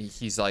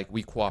 he's like,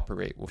 we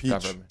cooperate with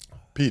government.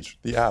 Peach,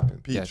 the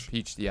app. Peach. Yeah,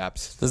 Peach, the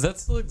apps. Does that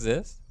still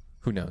exist?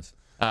 Who knows?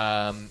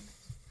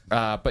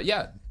 But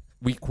yeah,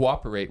 we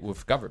cooperate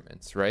with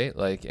governments, right?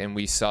 And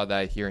we saw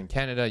that here in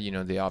Canada.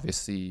 They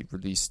obviously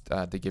released,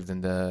 they give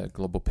them the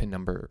global PIN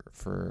number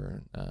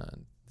for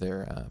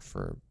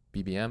for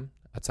BBM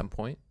at some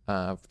point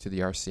to the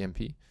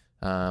RCMP,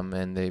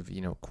 and they've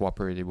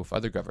cooperated with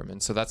other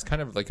governments. So that's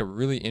kind of a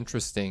really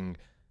interesting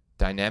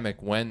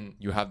dynamic when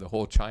you have the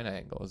whole China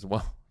angle as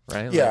well.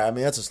 Right? Yeah, I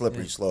mean, that's a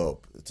slippery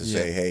slope to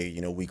say, hey,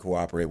 we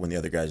cooperate when the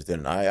other guys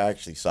didn't. I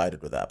actually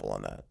sided with Apple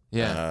on that.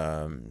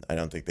 Yeah. I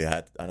don't think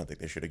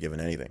they should have given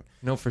anything.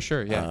 No, for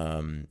sure.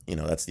 Yeah.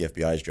 That's the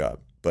FBI's job.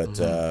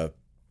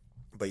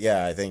 But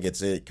yeah, I think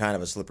it's kind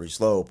of a slippery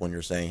slope when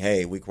you're saying,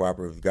 hey, we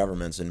cooperate with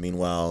governments, and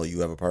meanwhile you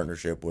have a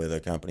partnership with a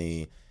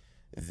company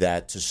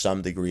that to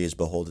some degree is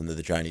beholden to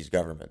the Chinese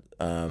government.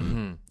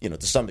 To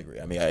some degree.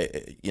 I mean,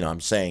 I'm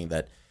saying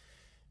that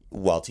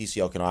while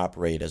TCL can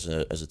operate as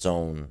its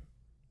own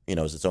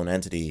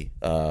entity,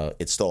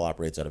 it still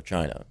operates out of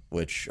China,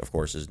 which of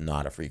course is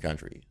not a free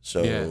country.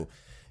 So,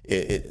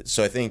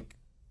 so I think,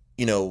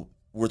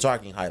 we're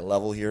talking high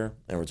level here,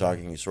 and we're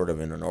talking sort of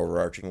in an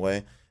overarching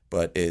way.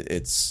 But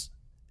it's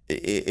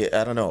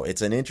I don't know.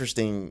 It's an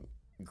interesting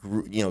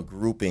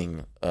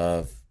grouping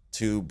of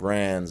two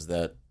brands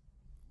that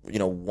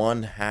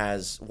one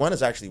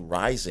is actually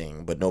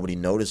rising, but nobody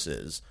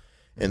notices,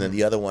 and then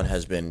the other one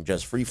has been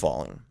just free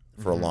falling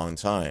for a long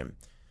time,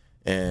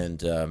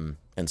 and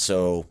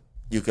so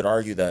you could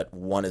argue that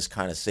one is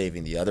kind of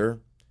saving the other,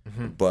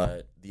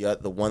 but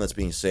the one that's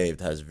being saved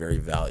has very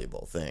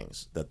valuable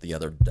things that the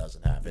other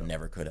doesn't have and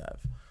never could have.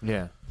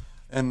 Yeah.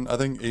 And I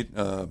think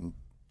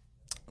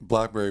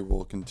BlackBerry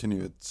will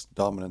continue its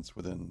dominance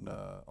within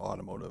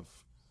automotive,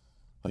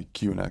 like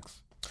QNX.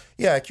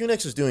 Yeah,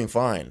 QNX is doing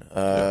fine.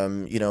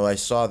 I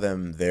saw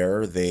them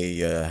there. They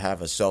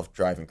have a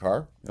self-driving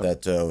car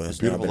that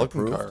has now been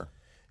approved. Car.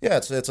 Yeah,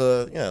 it's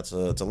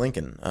a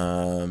Lincoln,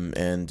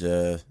 and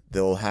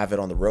they'll have it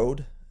on the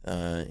road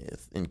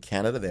in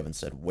Canada. They haven't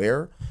said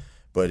where,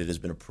 but it has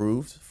been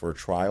approved for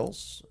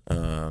trials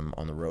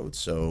on the road.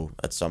 So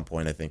at some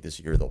point, I think this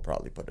year they'll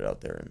probably put it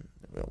out there, and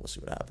we'll see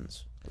what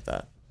happens with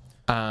that.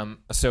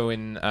 So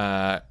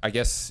I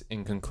guess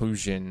in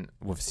conclusion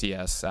with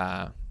CS,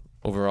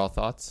 overall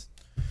thoughts?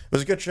 It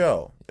was a good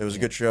show.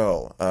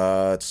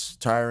 It's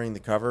tiring to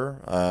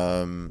cover.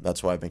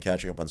 That's why I've been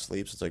catching up on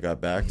sleep since I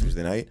got back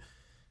Tuesday night.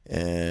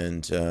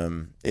 And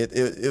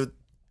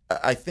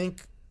I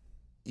think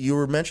you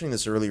were mentioning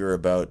this earlier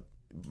about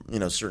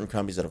certain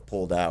companies that have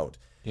pulled out.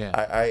 Yeah.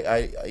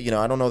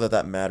 I don't know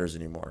that matters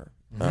anymore,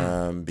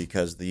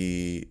 because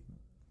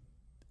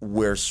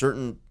where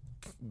certain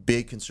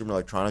big consumer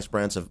electronics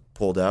brands have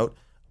pulled out,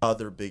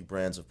 other big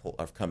brands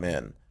have come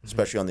in,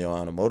 especially on the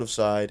automotive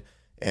side.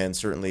 And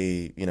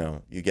certainly,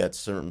 you get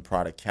certain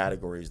product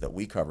categories that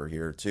we cover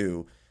here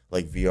too,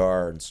 like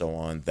VR and so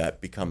on,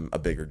 that become a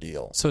bigger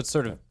deal. So it's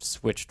sort of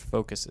switched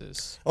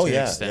focuses. Oh, to yeah,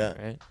 an extent,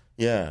 yeah. Right?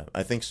 Yeah,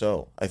 I think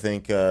so. I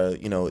think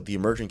the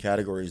emerging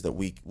categories that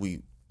we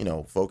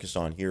focus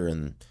on here,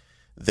 and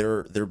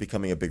they're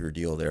becoming a bigger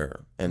deal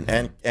there,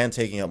 and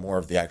taking up more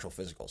of the actual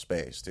physical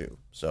space too.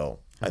 So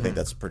I think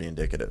that's pretty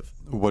indicative.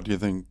 What do you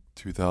think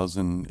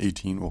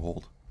 2018 will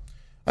hold?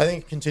 I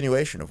think a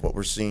continuation of what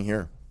we're seeing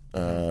here,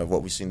 of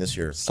what we've seen this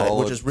year,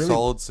 solid, which is really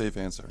solid, safe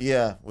answer.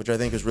 Yeah, which I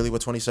think is really what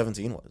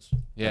 2017 was.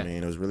 Yeah, I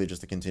mean, it was really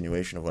just a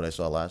continuation of what I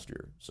saw last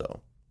year. So,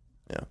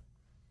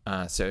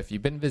 yeah. So if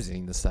you've been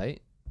visiting the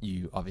site,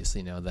 you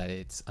obviously know that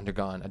it's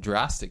undergone a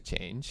drastic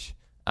change.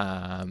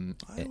 I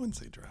wouldn't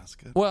say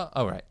drastic. Well,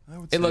 all right. I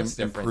would say it looks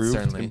different,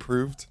 certainly.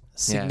 Improved.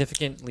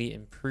 Significantly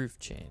improved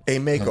change. A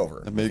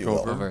makeover. A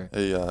makeover.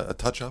 A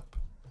touch-up.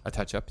 A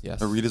touch-up,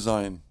 yes. A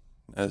redesign,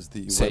 as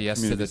the Say web yes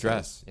to community the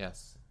dress,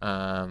 yes.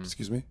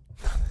 Excuse me?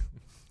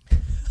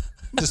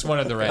 Just one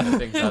of the random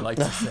things I like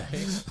to say.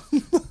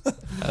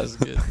 That was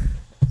good.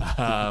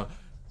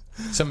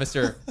 So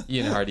Mr.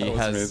 Ian Hardy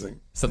has amazing.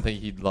 something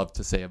he'd love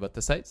to say about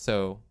the site.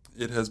 So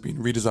It has been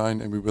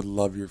redesigned, and we would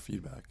love your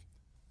feedback.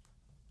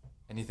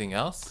 anything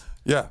else?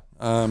 Yeah.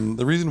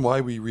 The reason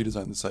why we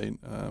redesigned the site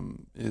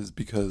is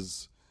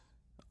because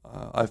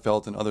I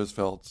felt and others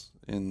felt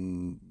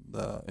in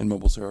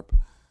Mobile Syrup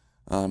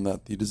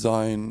that the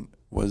design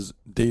was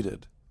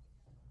dated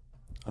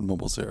on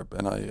Mobile Syrup,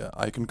 and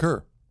I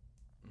concur.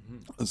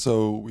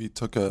 So we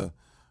took a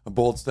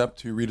bold step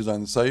to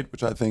redesign the site,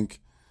 which I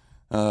think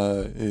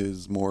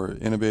is more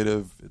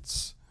innovative.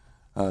 It's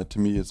to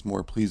me, it's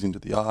more pleasing to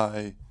the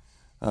eye.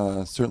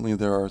 Certainly,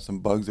 there are some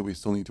bugs that we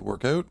still need to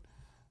work out.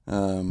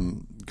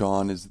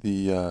 Gone is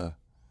the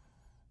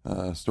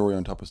story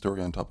on top of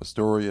story on top of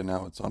story, and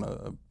now it's on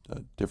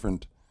a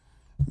different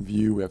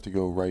view. We have to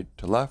go right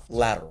to left.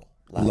 Lateral.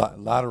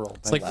 Lateral.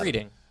 It's like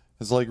reading.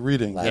 It's like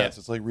reading. Lateral. Yes,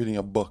 it's like reading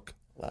a book.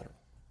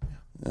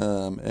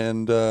 Lateral.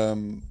 And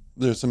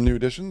there's some new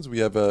additions. We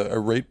have a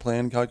rate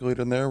plan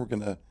calculator in there. We're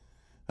going to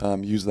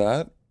use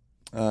that.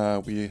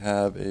 We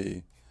have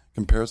a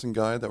comparison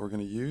guide that we're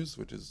going to use,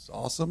 which is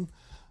awesome.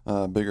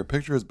 Bigger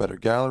pictures, better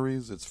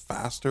galleries. It's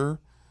faster,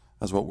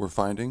 is what we're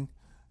finding.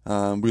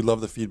 We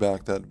love the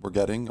feedback that we're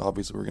getting.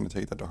 Obviously, we're going to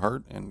take that to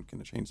heart and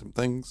going to change some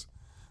things.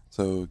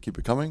 So keep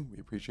it coming. We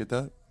appreciate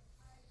that.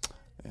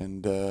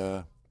 And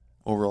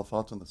overall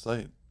thoughts on the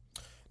site?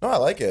 No, I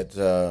like it.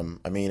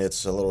 I mean,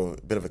 it's a little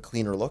bit of a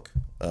cleaner look.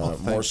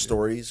 More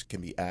stories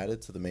can be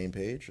added to the main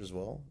page as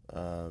well.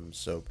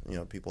 So,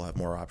 people have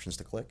more options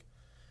to click.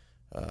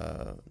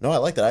 No, I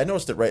like that. I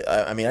noticed it right.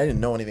 I mean, I didn't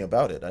know anything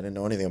about it. I didn't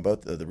know anything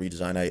about the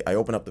redesign. I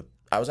opened up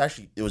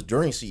it was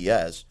during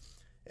CES,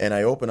 and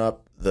I open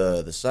up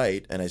the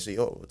site and I see,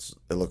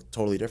 it looked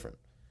totally different.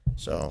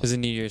 So It was a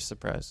New Year's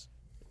surprise.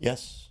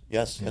 yes,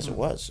 it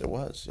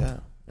was. Yeah.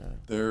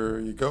 There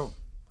you go.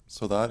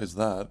 So that is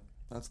that.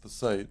 That's the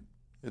site.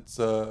 It's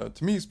to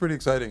me, it's pretty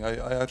exciting.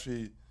 I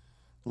actually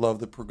love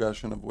the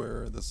progression of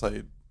where the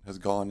site has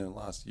gone in the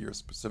last year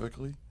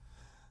specifically.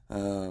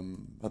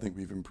 I think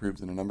we've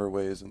improved in a number of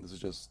ways, and this is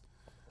just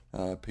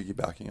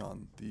piggybacking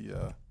on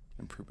the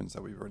improvements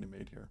that we've already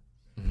made here.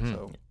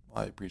 So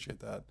I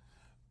appreciate that.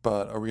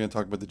 But are we going to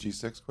talk about the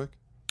G6 quick?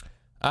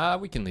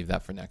 We can leave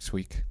that for next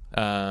week.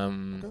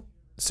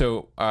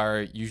 So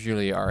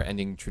usually our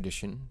ending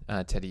tradition,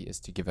 Teddy, is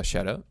to give a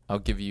shout out. I'll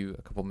give you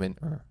a couple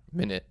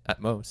minute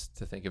at most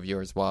to think of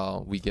yours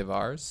while we give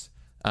ours.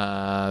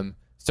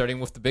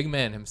 Starting with the big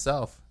man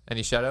himself.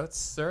 Any shout outs,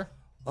 sir?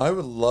 I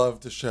would love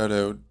to shout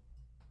out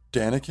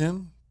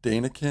Danakin,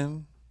 Dan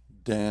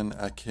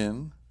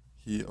Akin.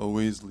 He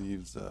always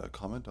leaves a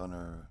comment on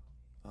our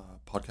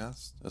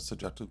podcast, a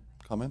subjective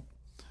comment,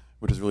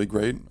 which is really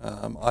great.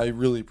 I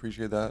really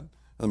appreciate that.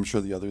 I'm sure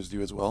the others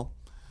do as well.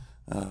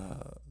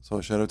 So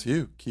a shout out to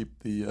you. Keep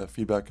the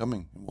feedback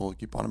coming, and we'll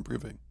keep on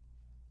improving.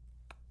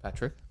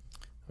 Patrick?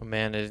 Oh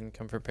man, I didn't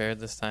come prepared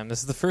this time. This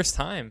is the first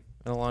time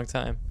in a long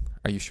time.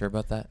 Are you sure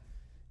about that?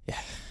 Yeah,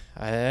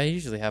 I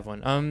usually have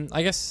one.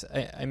 I guess,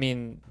 I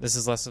mean, this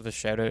is less of a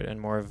shout out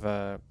and more of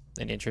an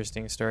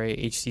interesting story.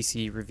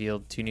 HTC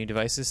revealed 2 new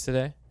devices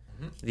today,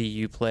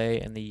 the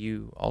Uplay and the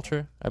U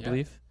Ultra, I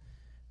believe.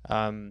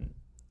 And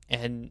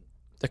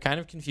they're kind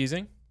of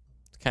confusing.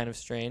 It's kind of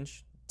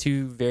strange.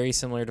 2 very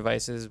similar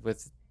devices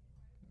with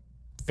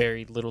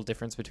very little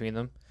difference between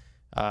them.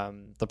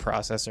 The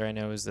processor, I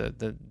know, is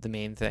the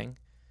main thing.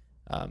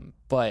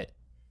 But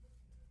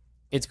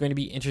it's going to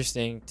be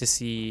interesting to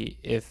see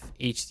if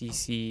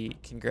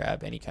HTC can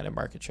grab any kind of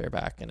market share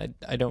back. And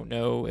I don't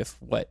know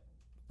if what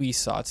we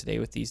saw today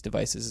with these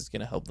devices is going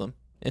to help them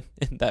in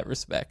that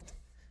respect.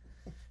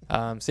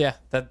 So yeah,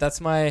 that's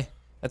my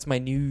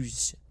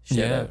news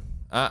shout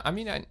out. I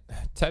mean,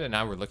 Ted and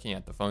I were looking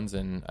at the phones,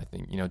 and I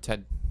think,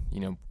 Ted,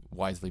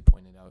 wisely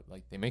pointed out,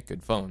 like, they make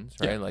good phones,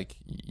 right? Yeah. Like,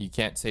 you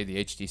can't say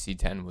the HTC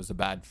 10 was a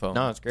bad phone.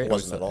 No, it's great. It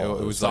wasn't at all.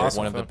 It was an like awesome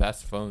one of the phone.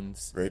 best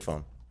phones, Great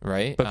phone.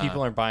 right? But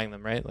people aren't buying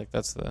them, right? Like,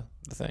 that's the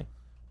thing.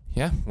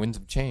 Yeah, winds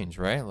of change,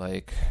 right?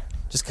 Like,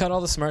 Just cut all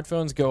the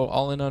smartphones, go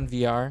all in on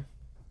VR,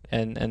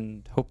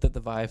 and hope that the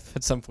Vive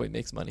at some point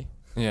makes money.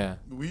 yeah.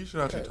 We should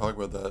actually talk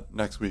about that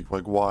next week,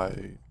 like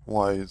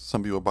why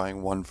some people are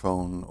buying one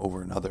phone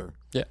over another.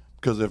 Yeah.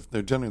 Because if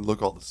they generally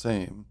look all the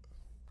same,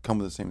 come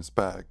with the same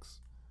specs,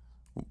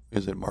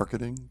 is it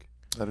marketing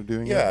that are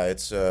doing it? Yeah,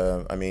 it's.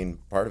 I mean,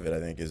 part of it I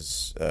think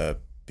is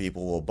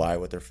people will buy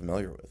what they're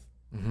familiar with,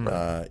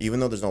 even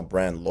though there's no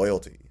brand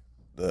loyalty.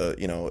 I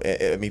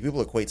mean, people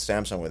equate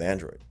Samsung with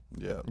Android.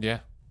 Yeah. Yeah.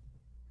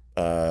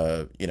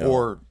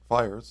 Or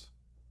Fires.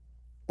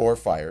 Or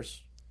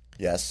Fires.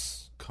 Yes.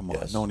 Come on,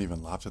 Yes. no one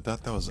even laughed at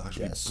that. That was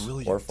actually Yes.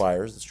 brilliant. Or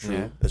Fires. That's true.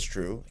 Yeah. That's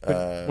true.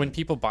 But when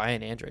people buy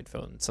an Android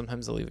phone,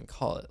 sometimes they'll even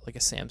call it like a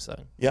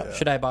Samsung. Yeah.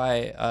 Should I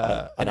buy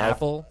an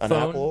Apple an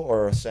phone? Apple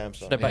or a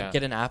Samsung? Should I Yeah.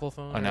 get an Apple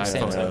phone An or a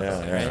iPhone, Samsung yeah,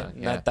 phone? yeah, Right? yeah.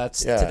 And Yeah.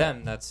 that's Yeah. to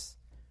them.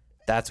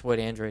 That's what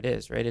Android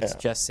is, right? It's Yeah.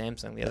 just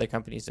Samsung. The other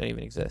companies don't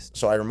even exist.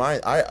 So I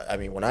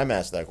mean, when I'm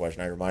asked that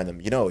question, I remind them,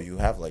 you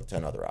have like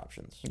 10 other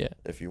options. Yeah.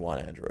 If you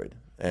want Android,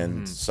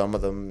 and some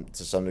of them,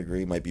 to some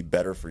degree, might be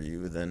better for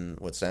you than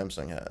what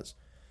Samsung has.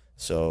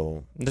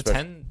 So The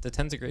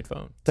 10's a great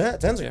phone.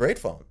 10's a Yeah. great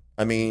phone.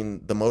 I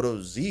mean, the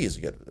Moto Z is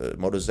a good.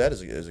 Moto Z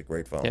is a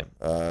great phone.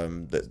 Yeah.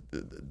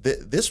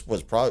 This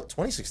was probably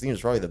 2016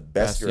 was probably the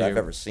best year I've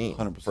ever seen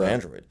 100%. for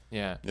Android.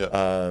 Yeah.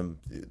 Yeah.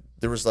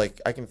 There was I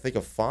can think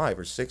of 5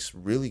 or 6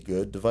 really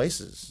good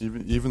devices.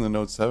 Even the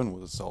Note 7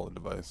 was a solid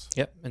device.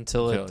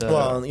 Until it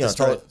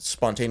Until it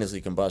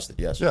spontaneously combusted.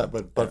 Yes. Yeah,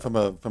 but from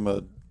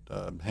a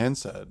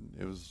handset,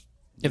 it was.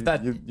 If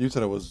that- you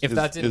said it was. if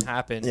that didn't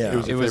happen, Yeah. It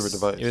was your favorite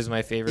device. It was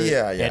my favorite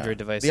Yeah. Android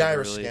device. The ever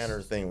iris released.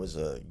 scanner thing was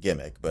a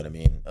gimmick, but I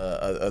mean,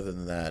 other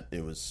than that,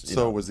 it was.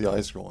 So was the eye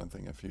scrolling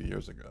thing a few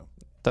years ago.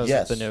 That was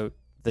Yes. the Note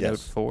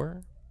Yes.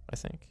 4, I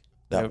think.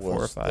 that Note 4 or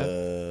was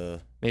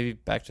 5. Maybe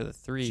back to the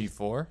 3.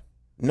 G4?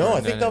 No, Or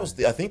I think that was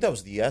the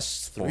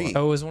S3.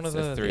 Oh, it was one of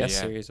It's the, the 3, the S yeah.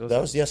 series. That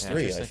was the S3, I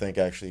Interesting. think,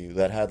 actually,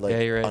 that had like Yeah,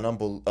 you're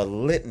right. a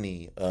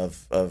litany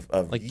of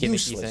Like gimmicky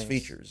useless things.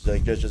 features,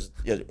 like just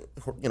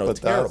But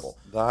terrible.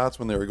 That's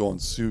when they were going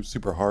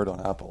super hard on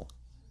Apple.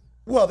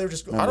 Well, they were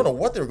just I don't know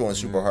what they were going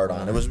super hard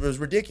on. It was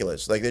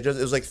ridiculous. Like it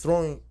was like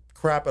throwing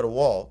crap at a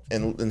wall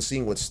and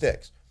seeing what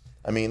sticks.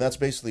 I mean, that's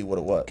basically what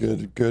it was.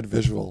 Good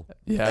visual.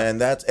 Yeah. And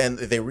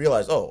they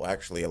realized,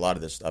 actually, a lot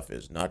of this stuff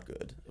is not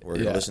good. We're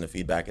going to listen to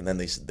feedback, and then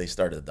they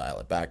started to dial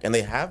it back, and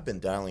they have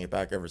been dialing it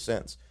back ever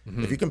since.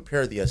 If you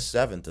compare the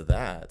S7 to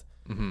that,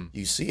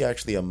 you see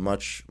actually a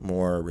much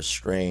more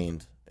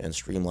restrained and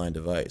streamlined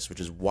device,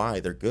 which is why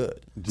they're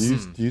good. Do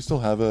you still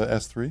have a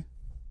S3?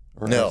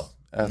 Or No.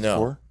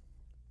 S4?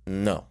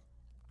 No,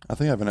 I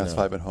think I have an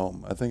S5 at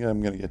home. I think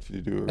I'm going to get you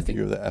to do a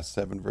review of the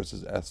S7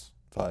 versus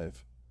S5.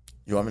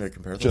 you want me to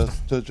compare those?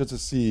 Just to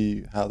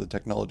see how the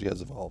technology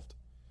has evolved.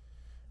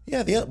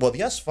 Yeah, the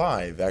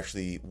S5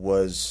 actually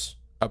was.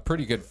 A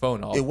pretty good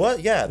phone. It was,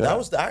 yeah.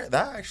 That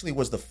actually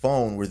was the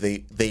phone where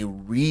they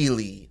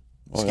really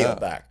scaled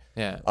back.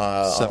 Yeah. On a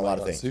lot of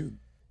Semi-got things. sued.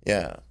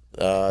 Yeah,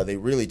 they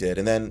really did.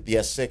 And then the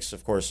S6,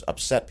 of course,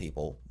 upset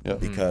people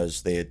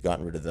because they had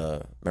gotten rid of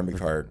the memory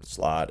card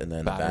slot, and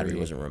then the battery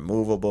wasn't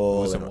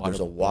removable. And there was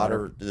a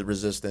water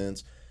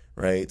resistance,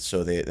 right?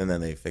 So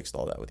then they fixed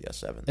all that with the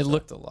S7. It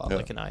looked a lot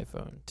like an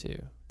iPhone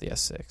too. The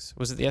S6.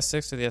 Was it the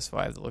S6 or the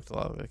S5 that looked a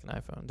lot like an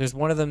iPhone? There's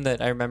one of them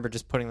that I remember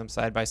just putting them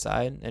side by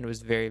side, and it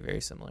was very, very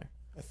similar.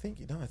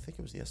 I think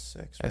it was the S6.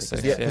 Right?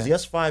 S6, Because the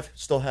S5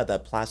 still had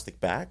that plastic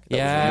back.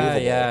 That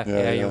was Yeah,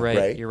 removable, you're right.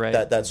 right? You're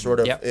right. That sort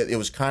of Yep. it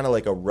was kind of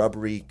like a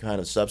rubbery kind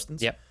of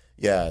substance. Yep.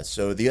 Yeah.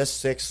 So the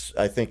S6,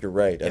 I think you're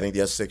right. I think the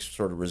S6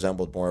 sort of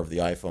resembled more of the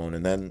iPhone,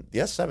 and then the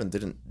S7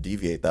 didn't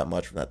deviate that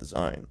much from that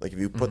design. Like if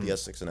you put the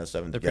S6 and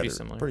S7 They're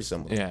together, pretty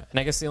similar. Yeah. And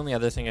I guess the only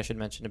other thing I should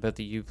mention about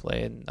the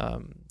Uplay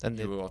and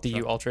the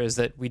U Ultra is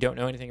that we don't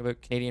know anything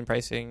about Canadian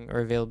pricing or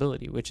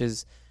availability, which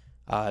is,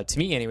 to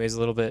me anyways, a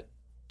little bit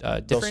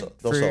different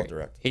They'll for sell it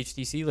direct.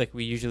 HTC. Like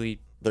we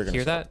usually They're gonna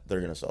hear sell, that.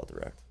 they're going to sell it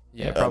direct.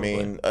 Yeah.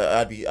 Probably.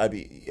 I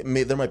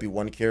mean, there might be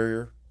one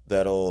carrier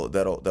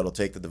that'll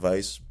take the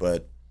device,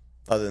 but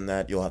other than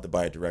that, you'll have to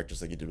buy it direct,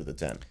 just like you did with the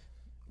 10.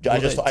 I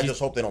just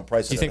hope they don't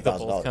price Do it you at think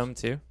they'll both $1,000. come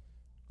too,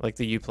 like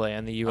the Uplay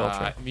and the U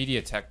Ultra?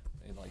 MediaTek,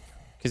 like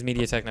Because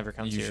MediaTek never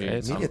comes Usually here, right?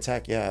 it's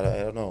MediaTek,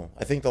 I don't know.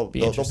 I think they'll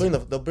interesting.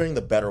 bring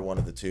the better one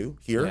of the two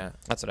here. Yeah.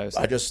 That's what I was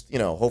I saying. just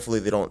hopefully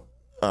they don't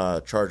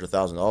charge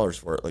 $1,000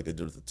 for it like they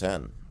did with the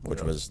 10,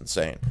 which was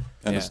insane.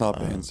 And Yeah. it's not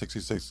band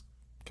 66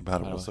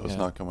 compatible, so it's yeah.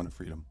 not coming to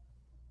Freedom.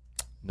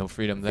 no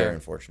freedom Very there.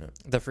 unfortunate.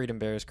 The Freedom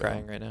Bear is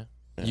crying right now.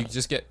 Yeah. You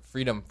just get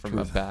freedom from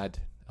Truth. a bad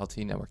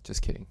LTE network.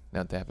 Just kidding.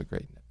 Now they have a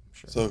great net, I'm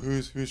sure. So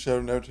who's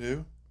shouting out to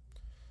who?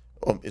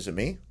 Is it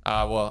me?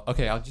 Well,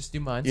 okay, I'll just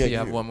do mine. Yeah, So you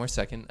have you- one more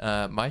second.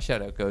 My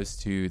shout out goes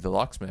to the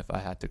locksmith I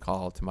had to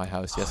call to my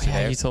house Oh,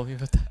 yesterday. yeah, you told me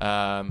about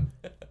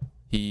that.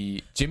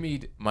 He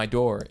jimmied my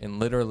door in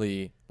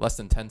literally less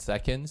than 10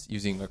 seconds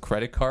using a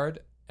credit card,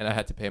 and I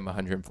had to pay him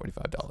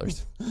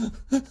 $145.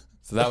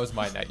 So that was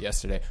my night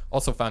yesterday.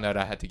 Also found out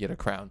I had to get a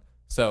crown.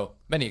 So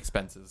many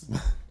expenses.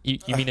 You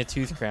mean a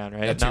tooth crown,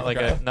 right? A not tooth like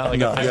crown. a not like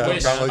No, a I yeah,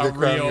 wish not like a the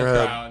crown real on your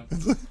head.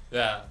 crown.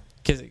 Yeah.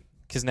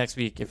 Because next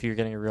week, if you're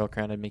getting a real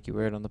crown, I'd make you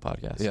wear it on the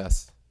podcast.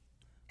 Yes.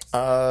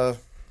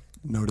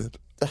 Noted.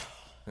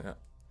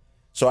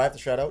 So I have to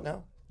shout out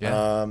now.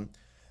 Yeah.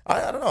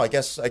 I don't know. I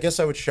guess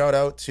I would shout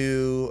out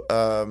to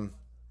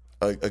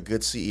a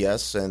good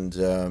CES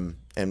and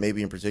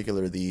maybe in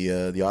particular the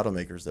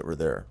automakers that were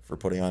there for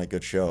putting on a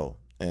good show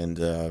and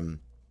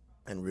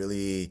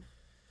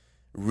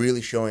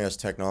really showing us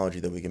technology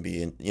that we can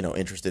be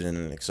interested in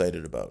and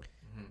excited about.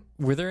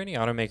 Were there any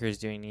automakers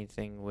doing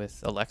anything with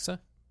Alexa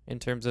in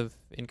terms of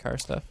in-car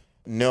stuff?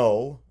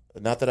 No,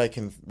 not that I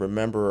can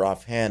remember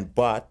offhand,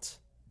 but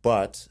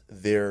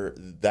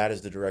that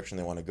is the direction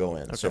they want to go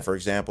in. Okay. So, for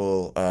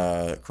example,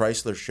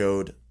 Chrysler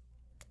showed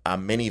a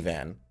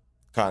minivan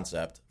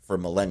concept for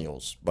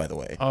millennials, by the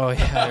way. Oh,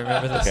 yeah, I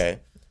remember this. Okay,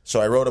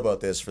 so I wrote about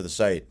this for the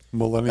site,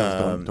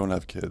 Millennials don't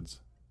have kids.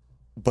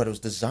 but it was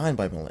designed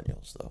by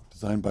millennials, though.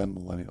 Designed by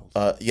millennials.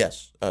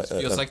 Yes,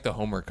 Feels like the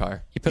Homer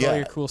car. You put all Yeah.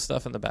 your cool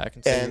stuff in the back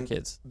and send your and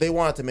kids. they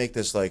wanted to make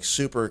this like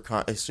super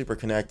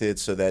connected,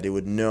 so that it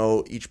would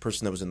know each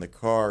person that was in the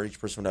car. Each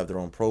person would have their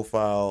own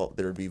profile.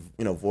 There would be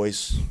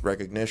voice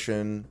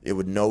recognition. It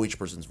would know each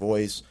person's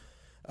voice.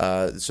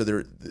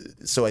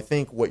 So I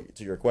think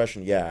to your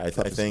question, yeah, I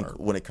think smart.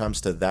 when it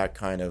comes to that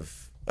kind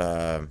of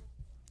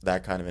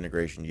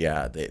integration,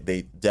 yeah,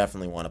 they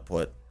definitely want to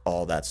put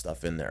all that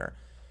stuff in there.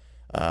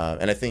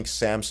 And I think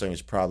Samsung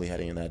is probably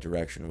heading in that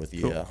direction with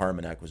the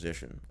Harman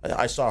acquisition.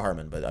 I saw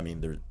Harman, but I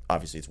mean,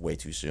 obviously it's way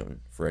too soon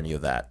for any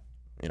of that,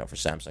 for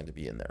Samsung to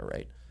be in there,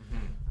 right?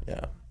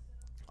 Yeah.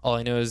 All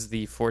I know is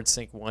the Ford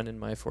Sync 1 in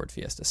my Ford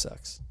Fiesta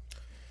sucks.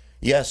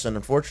 Yes, and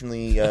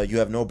unfortunately, you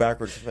have no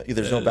backward.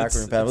 There's no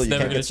backward compatibility. You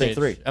never can't gonna get Sync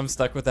change. 3. I'm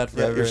stuck with that Yeah,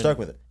 forever. you're stuck and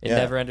with it. It Yeah.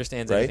 never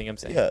understands Right? anything I'm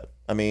saying. Yeah,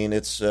 I mean,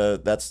 it's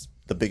that's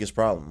the biggest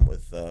problem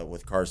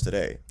with cars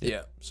today.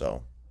 Yeah.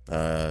 So,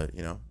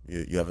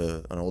 you have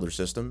an older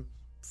system,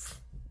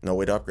 no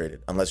way to upgrade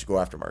it unless you go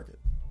aftermarket.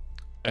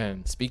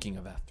 And speaking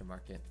of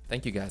aftermarket,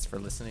 thank you guys for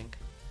listening.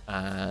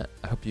 I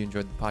hope you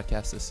enjoyed the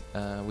podcast this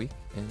week,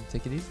 and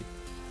take it easy.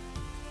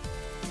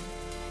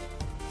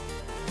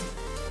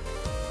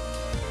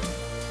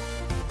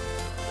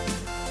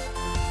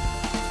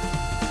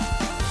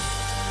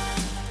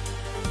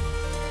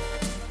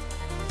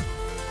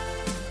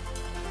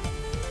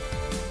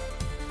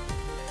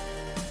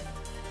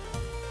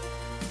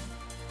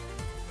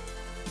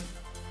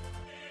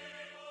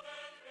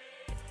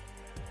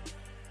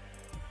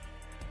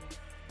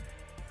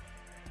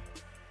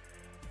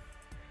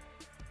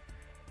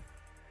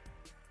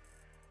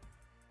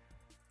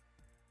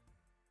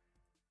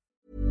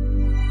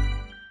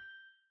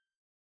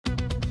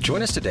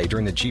 Join us today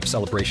during the Jeep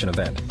Celebration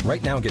event.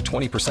 Right now, get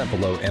 20%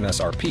 below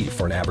MSRP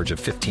for an average of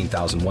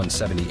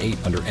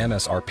 $15,178 under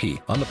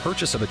MSRP on the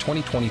purchase of a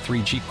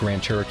 2023 Jeep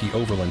Grand Cherokee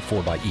Overland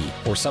 4xE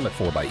or Summit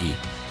 4xE.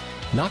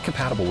 Not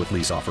compatible with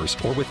lease offers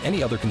or with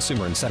any other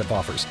consumer incentive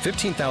offers.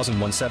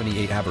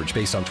 $15,178 average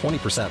based on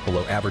 20%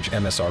 below average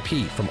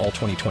MSRP from all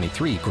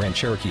 2023 Grand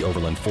Cherokee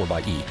Overland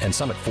 4xE and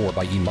Summit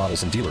 4xE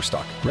models in dealer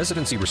stock.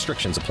 Residency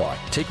restrictions apply.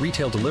 Take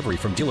retail delivery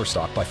from dealer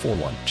stock by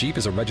 4/1. Jeep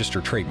is a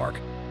registered trademark.